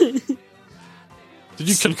 Well, Did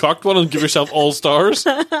you concoct one and give yourself all stars?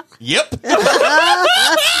 yep.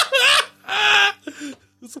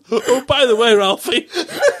 Oh, by the way, Ralphie,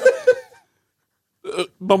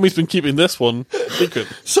 Mummy's been keeping this one secret.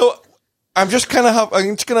 So I'm just kind of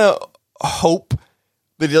I'm just gonna hope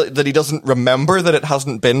that he doesn't remember that it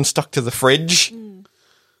hasn't been stuck to the fridge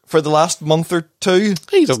for the last month or two.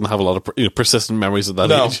 He doesn't have a lot of persistent memories at that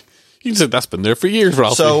No. age. You can say that's been there for years,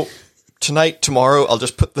 Ralphie. So tonight, tomorrow, I'll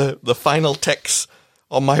just put the final ticks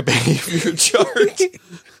on my behavior chart,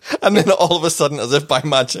 and then all of a sudden, as if by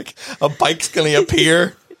magic, a bike's going to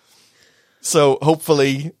appear. So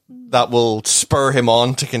hopefully that will spur him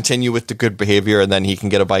on to continue with the good behavior, and then he can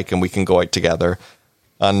get a bike and we can go out together,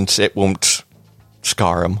 and it won't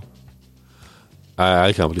scar him.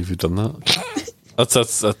 I can't believe you've done that.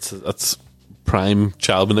 That's prime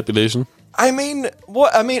child manipulation. I mean,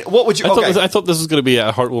 what would you? I thought this was going to be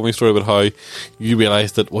a heartwarming story about how you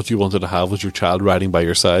realised that what you wanted to have was your child riding by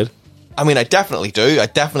your side. I mean, I definitely do. I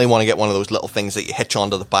definitely want to get one of those little things that you hitch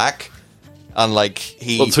onto the back, and like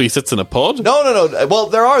So he sits in a pod? No. Well,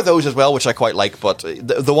 there are those as well, which I quite like, but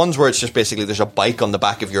the ones where it's just basically there's a bike on the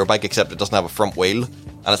back of your bike, except it doesn't have a front wheel,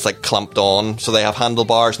 and it's like clamped on. So they have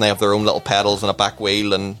handlebars, and they have their own little pedals and a back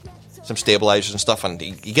wheel and some stabilizers and stuff, and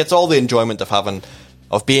he gets all the enjoyment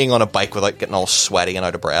of being on a bike without getting all sweaty and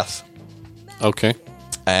out of breath. Okay.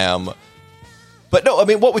 But no, I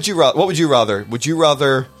mean, what would you rather? Would you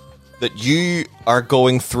rather that you are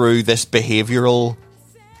going through this behavioral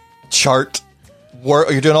chart,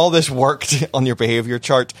 you're doing all this work on your behavior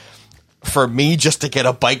chart for me just to get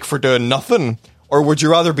a bike for doing nothing? Or would you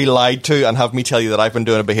rather be lied to and have me tell you that I've been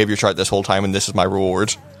doing a behavior chart this whole time and this is my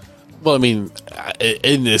reward? Well, I mean,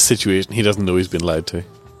 in this situation, he doesn't know he's been lied to.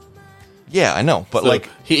 Yeah, I know, but So like...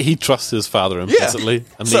 he trusts his father implicitly.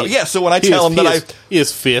 And So when I tell him that he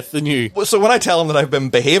has faith in you. So when I tell him that I've been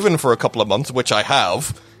behaving for a couple of months, which I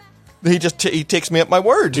have, he just he takes me at my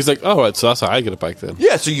word. He's like, oh, right, so that's how I get a bike then.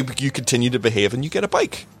 Yeah, so you continue to behave and you get a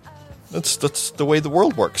bike. That's the way the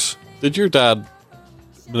world works. Did your dad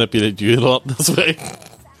manipulate you a lot this way?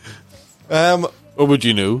 Or would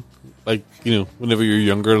you know? Like, whenever you're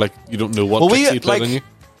younger, like, you don't know what tricks he played on you?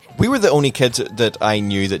 We were the only kids that I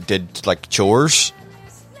knew that did, like, chores.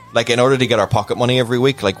 Like, in order to get our pocket money every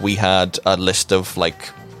week, like, we had a list of, like,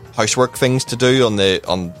 housework things to do on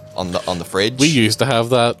the fridge. We used to have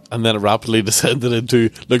that, and then it rapidly descended into,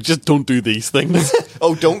 like, just don't do these things.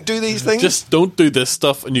 Oh, don't do these things? Just don't do this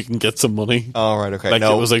stuff, and you can get some money. Oh, right, okay. Like,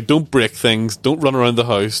 no. it was like, don't break things, don't run around the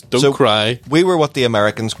house, don't So, cry. We were what the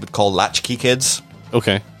Americans would call latchkey kids.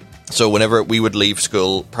 Okay. So whenever we would leave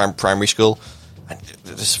school, primary school, and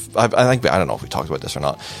I don't know if we talked about this or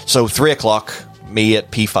not. So 3 o'clock, me at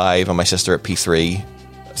P5 and my sister at P3,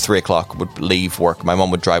 3 o'clock would leave work. My mum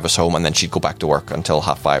would drive us home, and then she'd go back to work until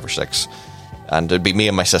 5:30 or 6. And it'd be me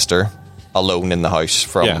and my sister alone in the house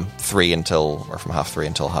from from 3:30 until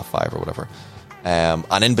 5:30 or whatever.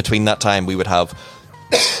 And in between that time, we would have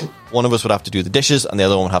one of us would have to do the dishes, and the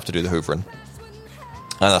other one would have to do the hoovering.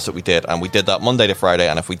 And that's what we did. And we did that Monday to Friday.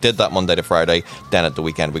 And if we did that Monday to Friday, then at the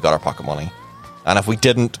weekend we got our pocket money. And if we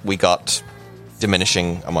didn't, we got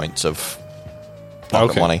diminishing amounts of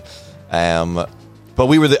pocket money. But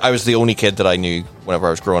I was the only kid that I knew whenever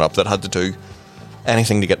I was growing up that had to do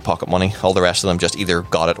anything to get pocket money. All the rest of them just either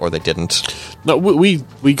got it or they didn't. No, we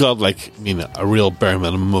got, like, a real bare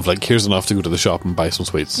minimum of, like, here's enough to go to the shop and buy some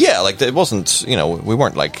sweets. Yeah, like, it wasn't, we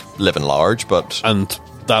weren't, like, living large, but... And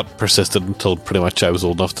that persisted until pretty much I was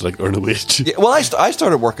old enough to, like, earn a wage. Yeah, well, I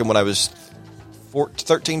started working when I was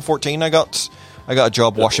 13, 14. I got a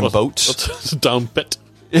job washing boats. That's a down bit.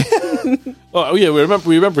 Oh yeah, we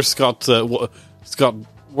remember Scott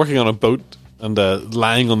working on a boat and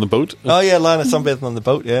lying on the boat. Oh yeah, lying sunbathing on the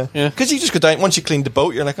boat. Yeah, Yeah. Because you just go down once you clean the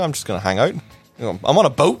boat. You're like, I'm just going to hang out. I'm on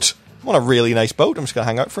a boat. I'm on a really nice boat. I'm just going to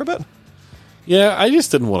hang out for a bit. Yeah, I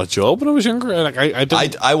just didn't want a job when I was younger. Like I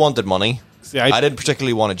didn't. I wanted money. See, I didn't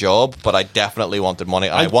particularly want a job, but I definitely wanted money.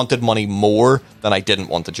 I wanted money more than I didn't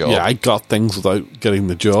want the job. Yeah, I got things without getting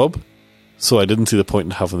the job, so I didn't see the point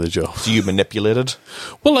in having the job. So you manipulated?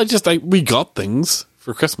 Well, we got things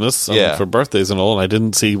for Christmas and Yeah. for birthdays and all, and I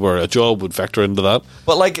didn't see where a job would factor into that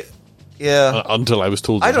But like, yeah, until I was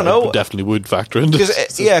told I that don't know. it definitely would factor into it.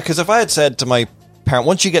 because if I had said to my parent,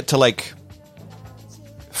 once you get to like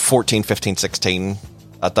 14, 15, 16,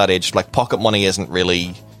 at that age, like pocket money isn't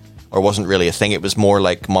really, or wasn't really a thing. It was more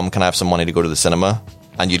like, Mum, can I have some money to go to the cinema?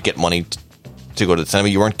 And you'd get money to go to the cinema.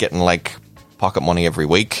 You weren't getting like pocket money every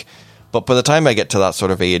week. But by the time I get to that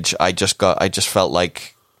sort of age, I just felt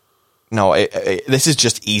like, no, this is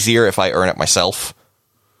just easier if I earn it myself.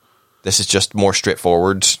 This is just more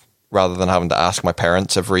straightforward rather than having to ask my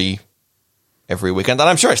parents every weekend. And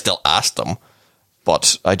I'm sure I still ask them,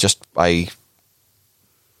 but I just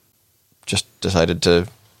decided to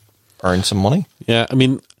earn some money. Yeah, I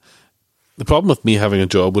mean, the problem with me having a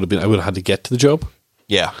job would have been I would have had to get to the job,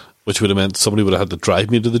 Yeah. which would have meant somebody would have had to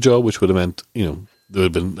drive me to the job, which would have meant, I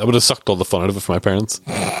would have sucked all the fun out of it for my parents.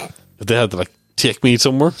 If they had to like take me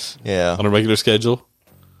somewhere Yeah. on a regular schedule.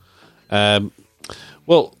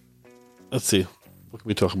 Well, let's see. What can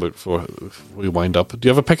we talk about before we wind up? Do you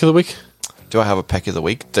have a pick of the week? Do I have a pick of the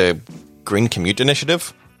week? The Green Commute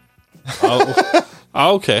Initiative?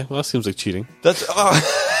 Oh, okay. Well, that seems like cheating. That's...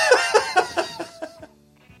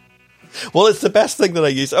 Well, it's the best thing that I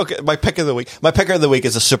use. Okay, my pick of the week. My pick of the week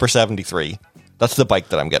is a Super 73. That's the bike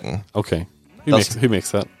that I'm getting. Okay. Who That's-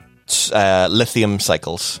 makes that? It's, Lithium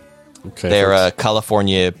Cycles. Okay. They're a folks.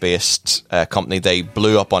 California-based company. They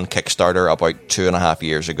blew up on Kickstarter about 2.5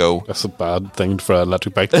 years ago. That's a bad thing for an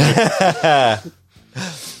electric bike. to do.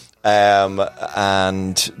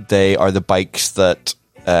 And they are the bikes that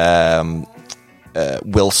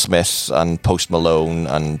Will Smith and Post Malone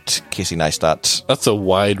and Casey Neistat That's a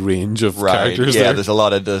wide range of ride. characters Yeah, there. there's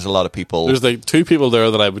a lot of people. There's like two people there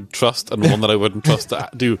that I would trust and one that I wouldn't trust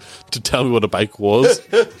to tell me what a bike was.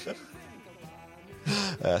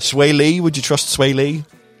 Sway Lee, would you trust Sway Lee?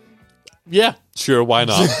 Yeah, sure, why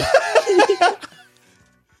not?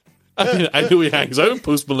 I mean, I know he hangs out with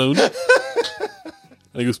Post Malone. And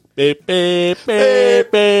he goes, beep, beep,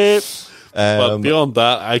 beep, beep. But beyond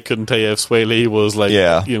that, I couldn't tell you if Sway Lee was like,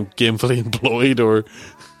 Yeah. gainfully employed or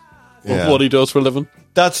Yeah. what he does for a living.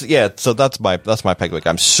 So that's my pick of the week.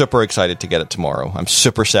 I'm super excited to get it tomorrow. I'm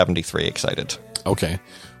Super 73 excited. Okay.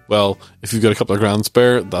 Well, if you've got a couple of grand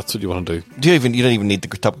spare, that's what you want to do. You don't even need the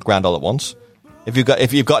couple of grand all at once. If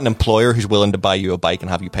you've got an employer who's willing to buy you a bike and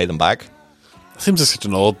have you pay them back, It seems like such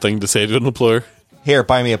an odd thing to say to an employer. here,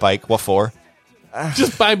 buy me a bike. What for?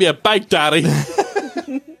 Just buy me a bike, daddy.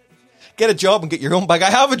 Get a job and get your own bike. I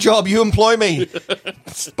have a job. You employ me.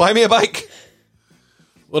 Buy me a bike.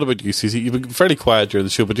 What about you, Susie? You've been fairly quiet during the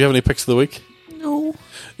show, but do you have any picks of the week? No.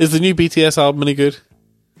 Is the new BTS album any good?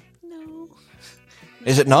 No.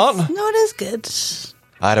 Is it not? No, it is good.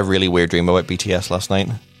 I had a really weird dream about BTS last night.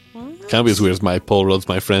 Can't be as weird as my Paul Rudd's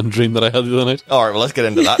My Friend dream that I had the other night. All right, well, let's get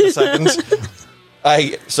into that in a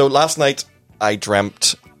second. So last night I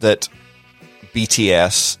dreamt that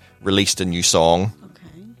BTS released a new song,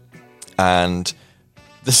 Okay. and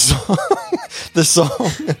the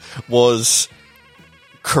song was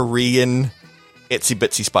Korean Itsy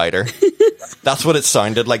Bitsy Spider. That's what it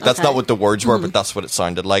sounded like. That's Okay. not what the words were, but that's what it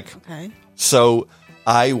sounded like. Okay. So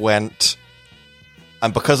I went,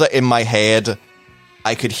 and because in my head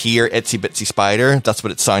I could hear Itsy Bitsy Spider, that's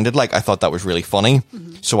what it sounded like. I thought that was really funny.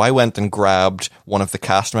 So I went and grabbed one of the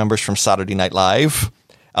cast members from Saturday Night Live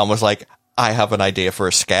and was like, I have an idea for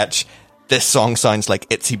a sketch. This song sounds like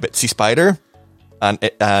Itsy Bitsy Spider.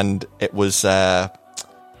 And it was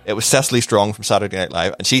Cecily Strong from Saturday Night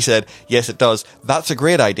Live, and she said, yes, it does. That's a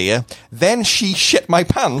great idea. Then she shit my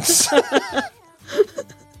pants.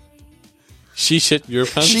 She shit your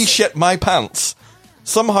pants? She shit my pants.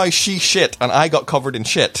 Somehow she shit, and I got covered in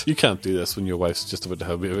shit. You can't do this when your wife's just about to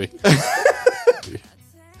have a baby.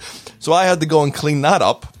 So I had to go and clean that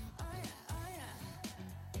up.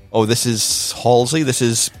 Oh, this is Halsey. This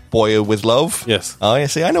is Boy With Love. Yes. Oh, yeah,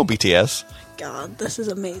 see, I know BTS. God, this is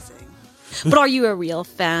amazing. But are you a real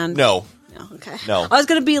fan? No. No, okay. No. I was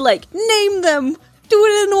going to be like, name them. Do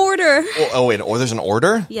it in order. Oh, wait, or there's an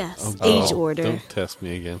order? Yes, age order. Don't test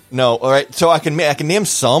me again. No, all right. So I can name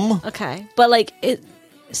some. Okay, but like it.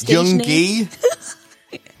 Stage name?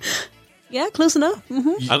 Yoongi. Yeah, close enough.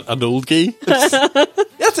 Mm-hmm. An old gay? That's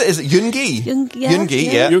it. Is it Yoongi? Yoongi,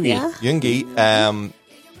 yeah. Yoongi. Yeah. Yoongi.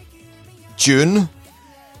 June.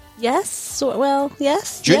 Yes. So, well,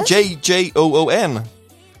 yes. June. Yes. J-O-O-N.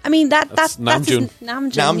 I mean that's Namjoon.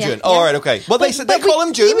 Namjoon. Namjoon. Yeah, Oh, yeah. all right, okay. Well, they call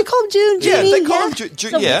him June. Yeah, we call him June. Yeah, June, they call him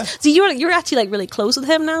June, yeah. So you're actually like really close with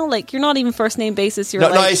him now. Like you're not even first name basis. You're No,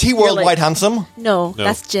 like, is he you're worldwide like, handsome? No,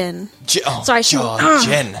 that's Jin. Sorry,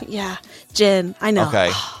 Jin. Yeah, Jin. I know. Okay.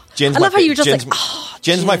 Jin's I love my how you were just Jin's, like, oh,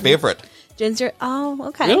 Jin's my Jin. favorite. Jin's your... Oh,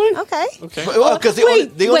 okay. Really? Okay. Okay. Well, because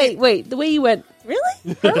Wait. The way you went,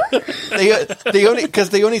 really? the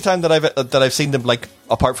only time that I've seen them, like,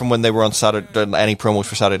 apart from when they were on Saturday, any promos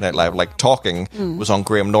for Saturday Night Live, like talking, was on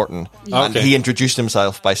Graham Norton, and Okay. he introduced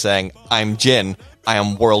himself by saying, "I'm Jin. I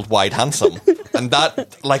am worldwide handsome," and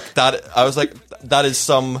that, I was like, that is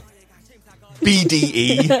some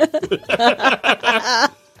BDE.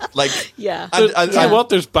 Like, Yeah. and, You know what?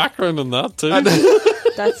 There's background in that too.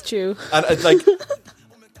 That's true. And like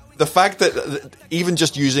the fact that even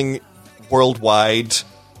just using worldwide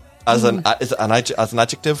as an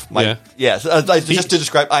adjective, yes, just to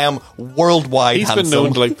describe, I am worldwide He's handsome. been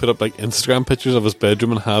known to like put up like Instagram pictures of his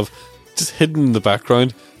bedroom and have just hidden in the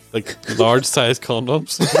background like large size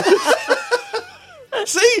condoms.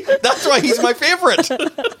 See, that's why he's my favorite.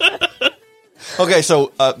 Okay,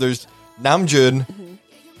 so there's Namjoon,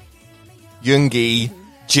 Yoongi,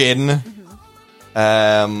 Jin.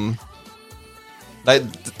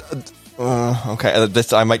 Okay,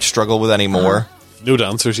 this I might struggle with any more. No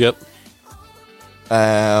dancers yet.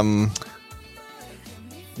 Nam.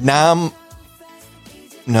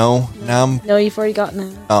 No, Nam. No, you've already got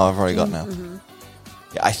now. Oh, I've already got Nam.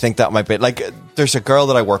 Yeah, I think that might be like. There's a girl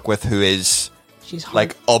that I work with who is She's hard.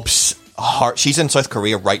 like she's in South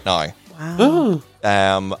Korea right now. Wow.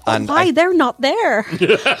 And Why? They're not there.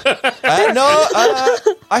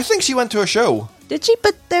 I think she went to a show. Did she?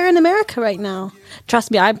 But they're in America right now.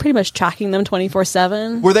 Trust me, I'm pretty much tracking them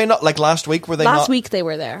 24/7. Were they not like last week? Were they Last not? week they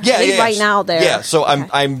were there. Yeah, I think yeah, right now they're... Yeah, so Okay.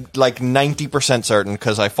 I'm like 90% certain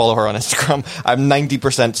because I follow her on Instagram. I'm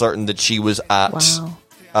 90% certain that she was at Wow.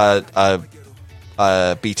 a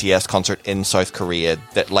BTS concert in South Korea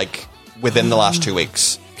that like within the last 2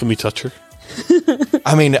 weeks. Can we touch her?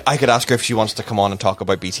 I mean, I could ask her if she wants to come on and talk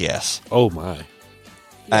about BTS. Oh my.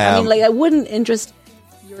 I mean, like, I wouldn't interest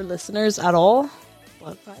your listeners at all.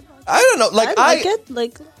 But I don't know, like I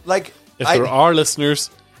like it. like If there are listeners,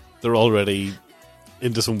 they're already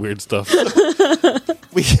into some weird stuff.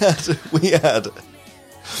 we had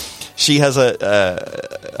she has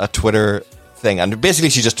a Twitter thing, and basically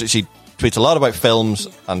she tweets a lot about films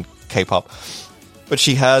and K-pop, but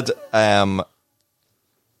she had an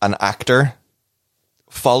actor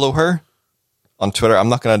follow her on Twitter. I'm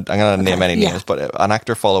gonna name any names, but an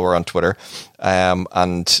actor follow her on Twitter,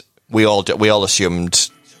 and we all assumed,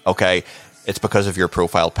 okay, it's because of your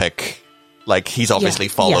profile pic. Like, he's obviously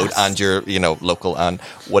followed, and you're, local and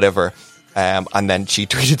whatever. And then she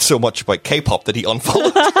tweeted so much about K-pop that he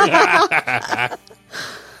unfollowed.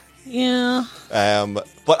 Yeah.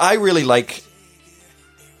 But I really like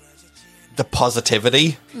the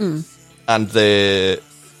positivity and the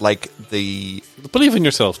Believe in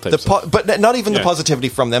yourself type stuff. but not even the positivity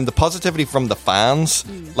from them, the positivity from the fans.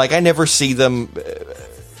 Like, I never see them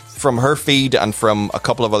from her feed and from a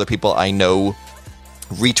couple of other people I know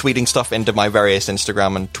retweeting stuff into my various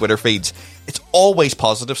Instagram and Twitter feeds. It's always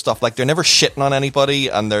positive stuff. Like, they're never shitting on anybody,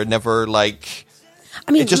 and they're never like.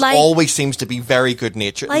 I mean, it just always seems to be very good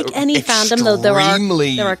natured. Like any fandom, though, there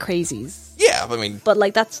are crazies. Yeah, I mean, but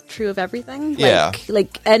like that's true of everything. Yeah,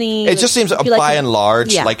 like any. It just seems by and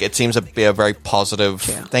large, like it seems to be a very positive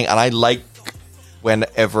thing, and I like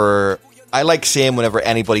seeing whenever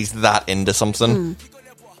anybody's that into something,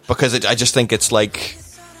 because I just think it's like.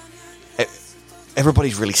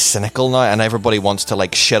 Everybody's really cynical now, and everybody wants to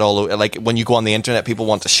like shit all over. Like, when you go on the internet, people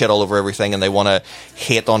want to shit all over everything, and they want to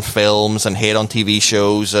hate on films and hate on TV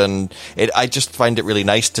shows. And I just find it really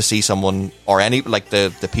nice to see someone, or any like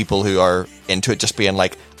the people who are into it, just being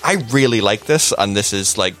like, I really like this, and this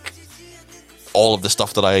is like all of the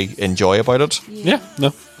stuff that I enjoy about it. Yeah,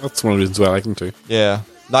 no, that's one of the reasons why I like them too. Yeah,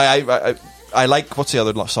 no, I like, what's the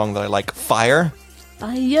other song that I like? Fire.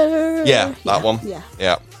 Yeah, that one.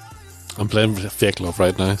 Yeah. I'm playing Fake Love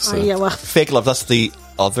right now. So. Fake Love, that's the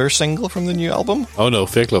other single from the new album? Oh no,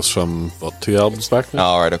 Fake Love's from, 2 albums back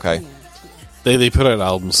now? Oh, right, okay. They put out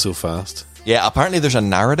albums so fast. Yeah, apparently there's a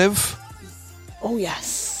narrative. Oh,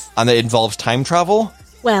 yes. And it involves time travel.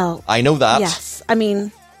 Well, I know that. Yes, I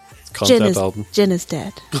mean, Concept album. Jin is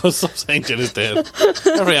dead. Stop saying Jin is dead.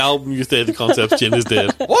 Every album you say the concept Jin is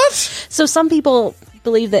dead. What? So some people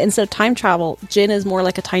believe that instead of time travel, Jin is more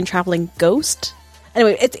like a time traveling ghost.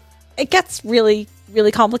 Anyway, it gets really,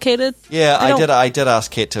 really complicated. Yeah, I did ask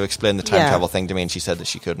Kate to explain the time travel thing to me, and she said that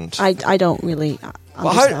she couldn't. I don't really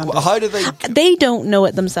understand it. How do they... They don't know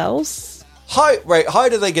it themselves. How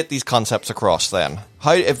do they get these concepts across then?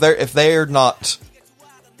 If they're not...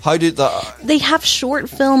 How do they have short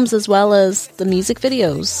films as well as the music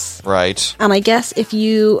videos. Right. And I guess if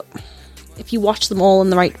you watch them all in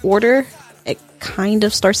the right order, it kind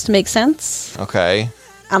of starts to make sense. Okay.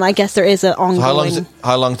 And I guess there is an ongoing...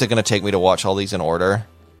 How long is it going to take me to watch all these in order?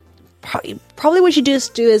 Probably what you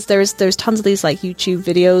just do is there's tons of these like YouTube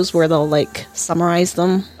videos where they'll like summarize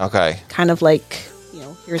them. Okay. Kind of like,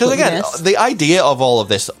 here's Because what you again, missed. the idea of all of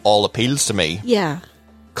this all appeals to me. Yeah.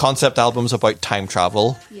 Concept albums about time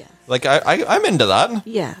travel. Yeah. Like, I'm into that.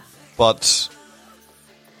 Yeah. But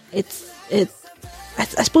I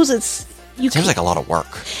suppose it's... it seems like a lot of work.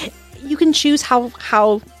 You can choose how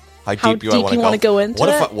deep you want to go into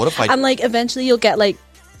it. What if I... And like eventually you'll get like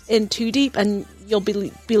in too deep and you'll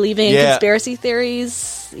be believing in conspiracy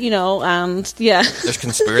theories, and yeah. There's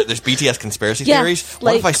BTS conspiracy theories.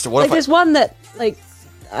 There's one that like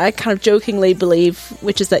I kind of jokingly believe,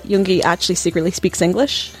 which is that Yoongi actually secretly speaks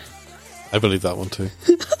English. I believe that one too.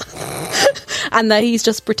 And that he's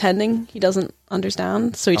just pretending he doesn't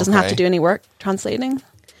understand, so he doesn't have to do any work translating.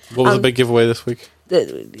 What was the big giveaway this week?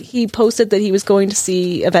 He posted that he was going to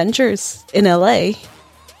see Avengers in LA.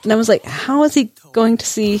 And I was like, how is he going to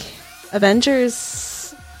see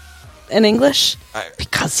Avengers in English?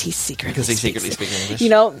 Because he's secretly speaking English.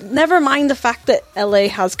 Never mind the fact that LA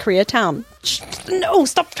has Koreatown. No,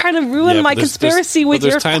 stop trying to ruin my conspiracy with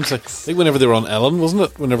your times facts. like, I think whenever they were on Ellen, wasn't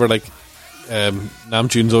it? Whenever like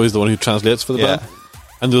Namjoon's always the one who translates for the band.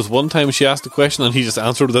 And there was one time she asked a question and he just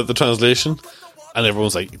answered without the translation. And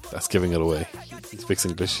everyone's like, that's giving it away. He speaks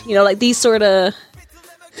English. Like these sort of...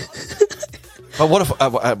 But what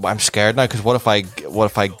if I'm scared now? Because what if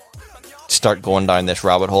I start going down this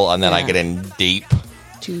rabbit hole and then I get in deep?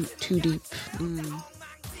 Too deep.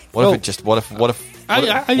 What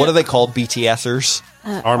are they called? BTSers?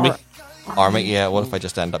 Army. Army. Yeah. What if I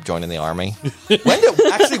just end up joining the army? When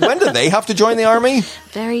do they have to join the army?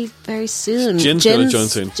 Very, very soon. Jin's going to join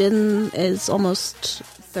soon. Jin is almost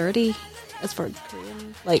 30 as far as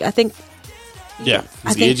Korean. Like, I think... Yeah,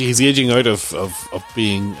 he's aging out of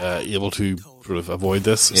being able to sort of avoid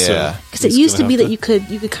this. Yeah, because it used to be that you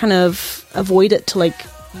could kind of avoid it to like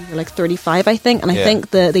you were like 35, I think, and I think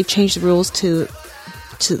they've changed the rules to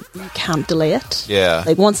you can't delay it. Yeah,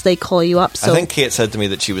 like once they call you up. So I think Kate said to me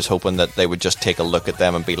that she was hoping that they would just take a look at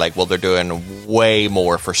them and be like, well, they're doing way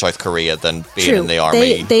more for South Korea than being in the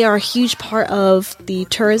army. They are a huge part of the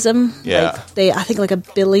tourism. Yeah, I think like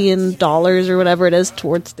 $1 billion or whatever it is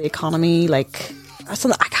towards the economy. Like I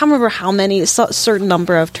can't remember how many. It's a certain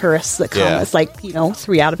number of tourists that come. It's like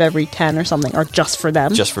 3 out of every 10 or something are just for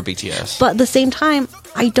them, just for BTS. But at the same time,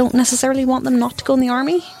 I don't necessarily want them not to go in the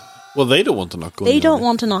army. Well, they don't want to not go. They don't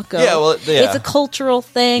want to not go. Yeah, well, it's a cultural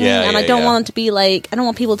thing, and I don't want it to be like. I don't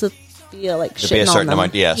want people to feel like shitting be a certain on them.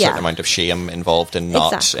 amount, certain amount of shame involved in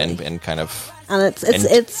not in kind of. And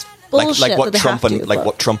it's bullshit. Like what that Trump they have and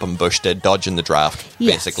what Trump and Bush did, dodging the draft,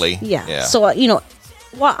 basically. Yeah. So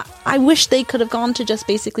what I wish they could have gone to just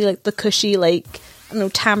basically like the cushy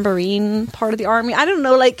tambourine part of the army. I don't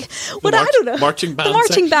know, like I don't know, marching band the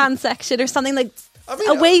marching section. band section or something like.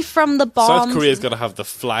 Away from the bombs. South Korea's got to have the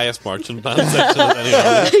flyest marching band section of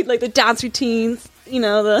any like the dance routines,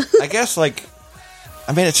 I guess,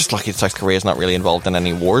 it's just lucky South Korea's not really involved in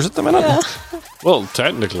any wars at the minute. Yeah. Well,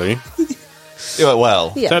 technically.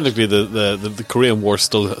 Technically, the Korean War's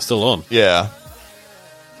still on. Yeah.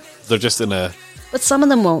 They're just in a... But some of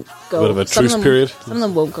them won't go. Bit of a truce period. Some of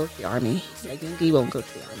them won't go to the army. Like, he won't go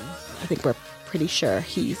to the army. I think we're pretty sure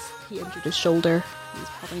he injured his shoulder. He's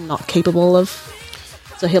probably not capable of...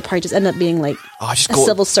 So he'll probably just end up being like a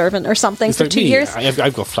civil servant or something for 2 years.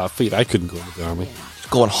 I've got flat feet. I couldn't go into the army.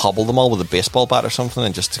 Just go and hobble them all with a baseball bat or something,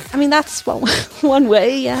 and just. I mean, that's one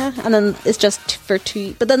way, yeah. And then it's just for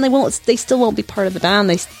 2. But then they still won't be part of the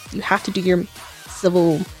band. You have to do your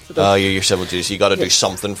civil. Your civil duties. You got to do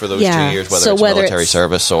something for those 2 years, whether it's military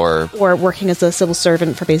service or working as a civil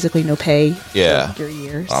servant for basically no pay. Yeah, for your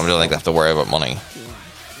years. I don't think they have to worry about money.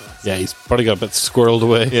 Yeah, he's probably got a bit squirreled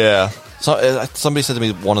away. Yeah. So somebody said to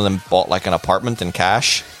me one of them bought like an apartment in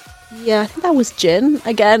cash. Yeah, I think that was Jin.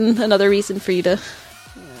 Again, another reason for you to...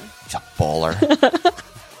 He's a baller.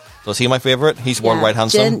 So is he my favourite? He's worldwide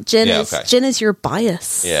handsome? Jin is your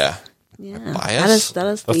bias. Yeah. Bias? That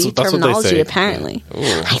is the that's terminology, apparently.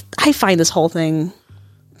 Yeah. I find this whole thing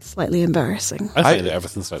slightly embarrassing. I find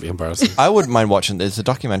everything slightly embarrassing. I wouldn't mind watching... Is a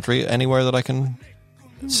documentary anywhere that I can...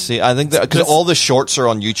 see? I think that... Because all the shorts are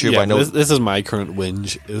on YouTube, I know... This is my current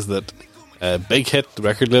whinge, is that Big Hit, the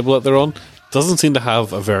record label that they're on, doesn't seem to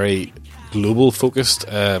have a very global focused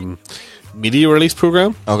media release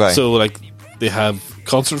program. Okay. So they have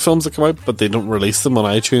concert films that come out, but they don't release them on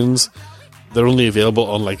iTunes. They're only available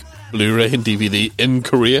on Blu-ray and DVD in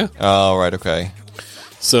Korea. Oh, right, okay.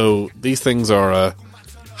 So these things are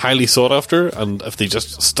highly sought after, and if they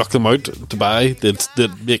just stuck them out to buy, they'd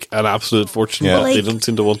make an absolute fortune. Yeah. But they Like, don't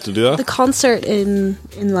seem to want to do that. The concert in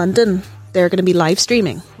London, they're going to be live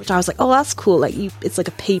streaming, which I was like, oh, that's cool. Like, it's like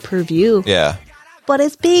a pay-per-view. Yeah. But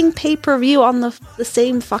it's being pay-per-view on the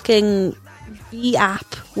same fucking V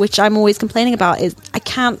app, which I'm always complaining about, is I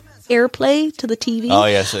can't AirPlay to the TV. Oh,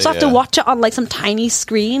 yes, So I have to watch it on like some tiny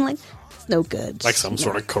screen. Like, it's no good. Like some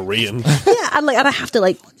sort of Korean. Yeah, and I have to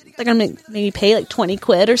like they're gonna maybe pay like 20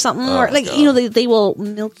 quid or something, or like God. you know they will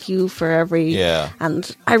milk you for every. Yeah. And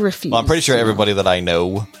I refuse. Well, I'm pretty sure everybody that I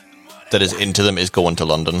know that is into them is going to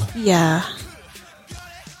London. Yeah.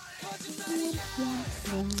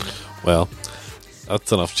 Well,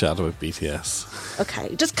 that's enough chat about BTS.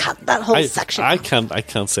 Okay, just cut that whole section. I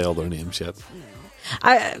can't say all their names yet.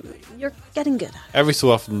 You're getting good. Every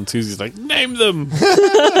so often, Susie's like, name them,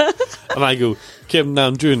 and I go Kim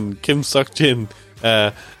Namjoon, Kim Seokjin,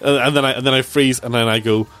 and then I freeze, and then I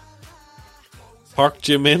go Park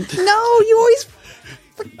Jimin, No, you always.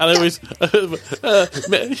 and I always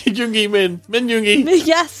Yoongi Min Yoongi,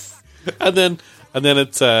 Yes. and then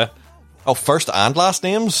it's Oh, first and last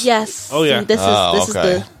names? Yes. Oh, yeah. See, this is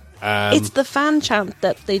okay. the. It's the fan chant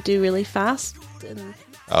that they do really fast.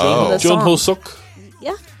 Oh. The Jun song. Ho Suk,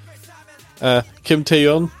 Yeah. Kim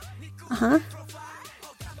Taeyeon.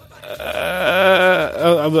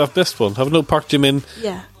 I've missed one. Have no Park Jimin,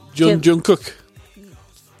 Yeah. Jun Kim- Jungkook,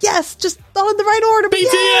 Yes, just all in the right order.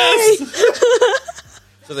 BTS. Yay!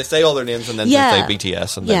 So they say all their names and then Yeah. they say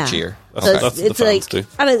BTS and then cheer. So That's what the fans do.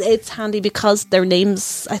 and it's handy because their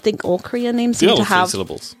names, I think all Korean names They seem all to have 3 have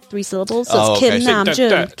syllables. 3 syllables. So Oh, it's okay. Kim So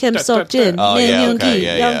Namjoon, Kim Seokjin, Oh, Min yeah, Yoongi, okay,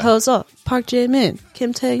 yeah, Young yeah. Ho Suk, Park Jae-min,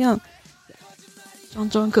 Kim Tae-young, John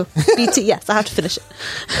Jungkook, BT. Yes, I have to finish it.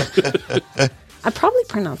 I'm probably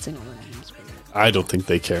pronouncing all the names wrong. I don't think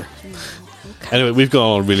they care. Anyway, we've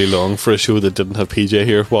gone on really long for a show that didn't have PJ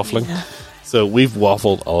here waffling. Yeah. So we've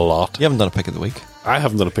waffled a lot. You haven't done a pick of the week. I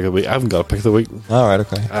haven't done a pick of the week. I haven't got a pick of the week. All right,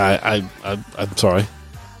 okay. I'm sorry.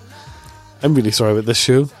 I'm really sorry about this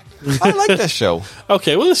show. I like this show.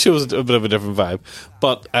 Okay, well, this show is a bit of a different vibe.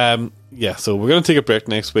 But, yeah, so we're going to take a break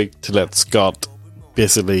next week to let Scott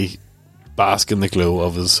basically bask in the glow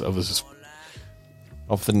of his Of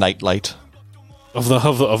the nightlight.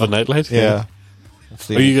 of a nightlight. Yeah.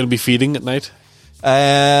 Are you going to be feeding at night?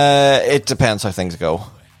 It depends how things go.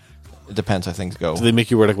 It depends how things go. Do they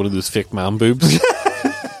make you wear like one of those fake man boobs?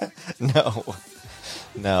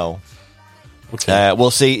 No. Okay.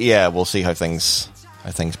 We'll see. Yeah, we'll see how things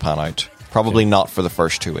pan out. Probably not for the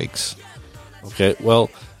first 2 weeks. Okay, well,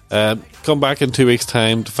 come back in 2 weeks'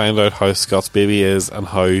 time to find out how Scott's baby is and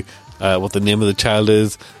how what the name of the child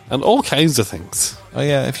is and all kinds of things. Oh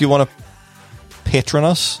yeah, if you want to patron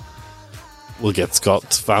us. We'll get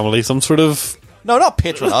Scott's family some sort of... No, not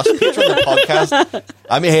patron us. Patron the podcast.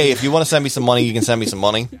 I mean, hey, if you want to send me some money, you can send me some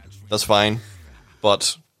money. That's fine.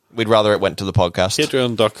 But we'd rather it went to the podcast.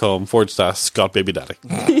 Patreon.com/Scott Baby Daddy.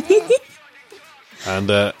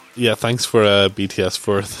 And yeah, thanks for BTS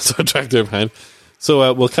for the soundtrack there behind.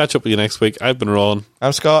 So we'll catch up with you next week. I've been Ron.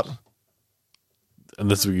 I'm Scott.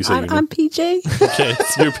 And this is what you say. I'm PJ. Okay,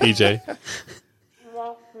 it's your PJ.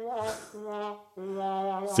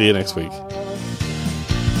 See you next week.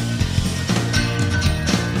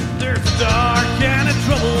 There's a dark and a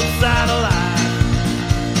troubled side of life.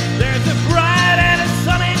 There's a bright and a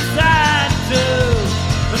sunny side too.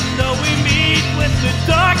 And though we meet with the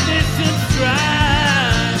darkness in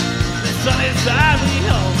stride, the sunny side we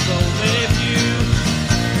also may view.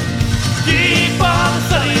 Keep on the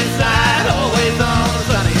sunny side, always on the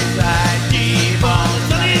sunny side. Keep on the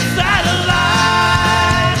sunny side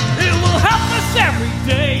alive. It will help us every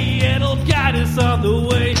day. It'll guide us on the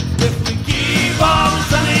way. If we keep on the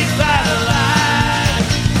sunny side alive.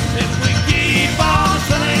 If we keep on the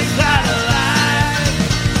sunny side alive.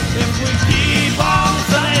 If we keep on the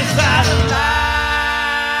sunny side alive.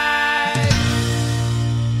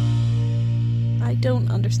 I don't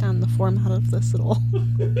understand the format of this at all.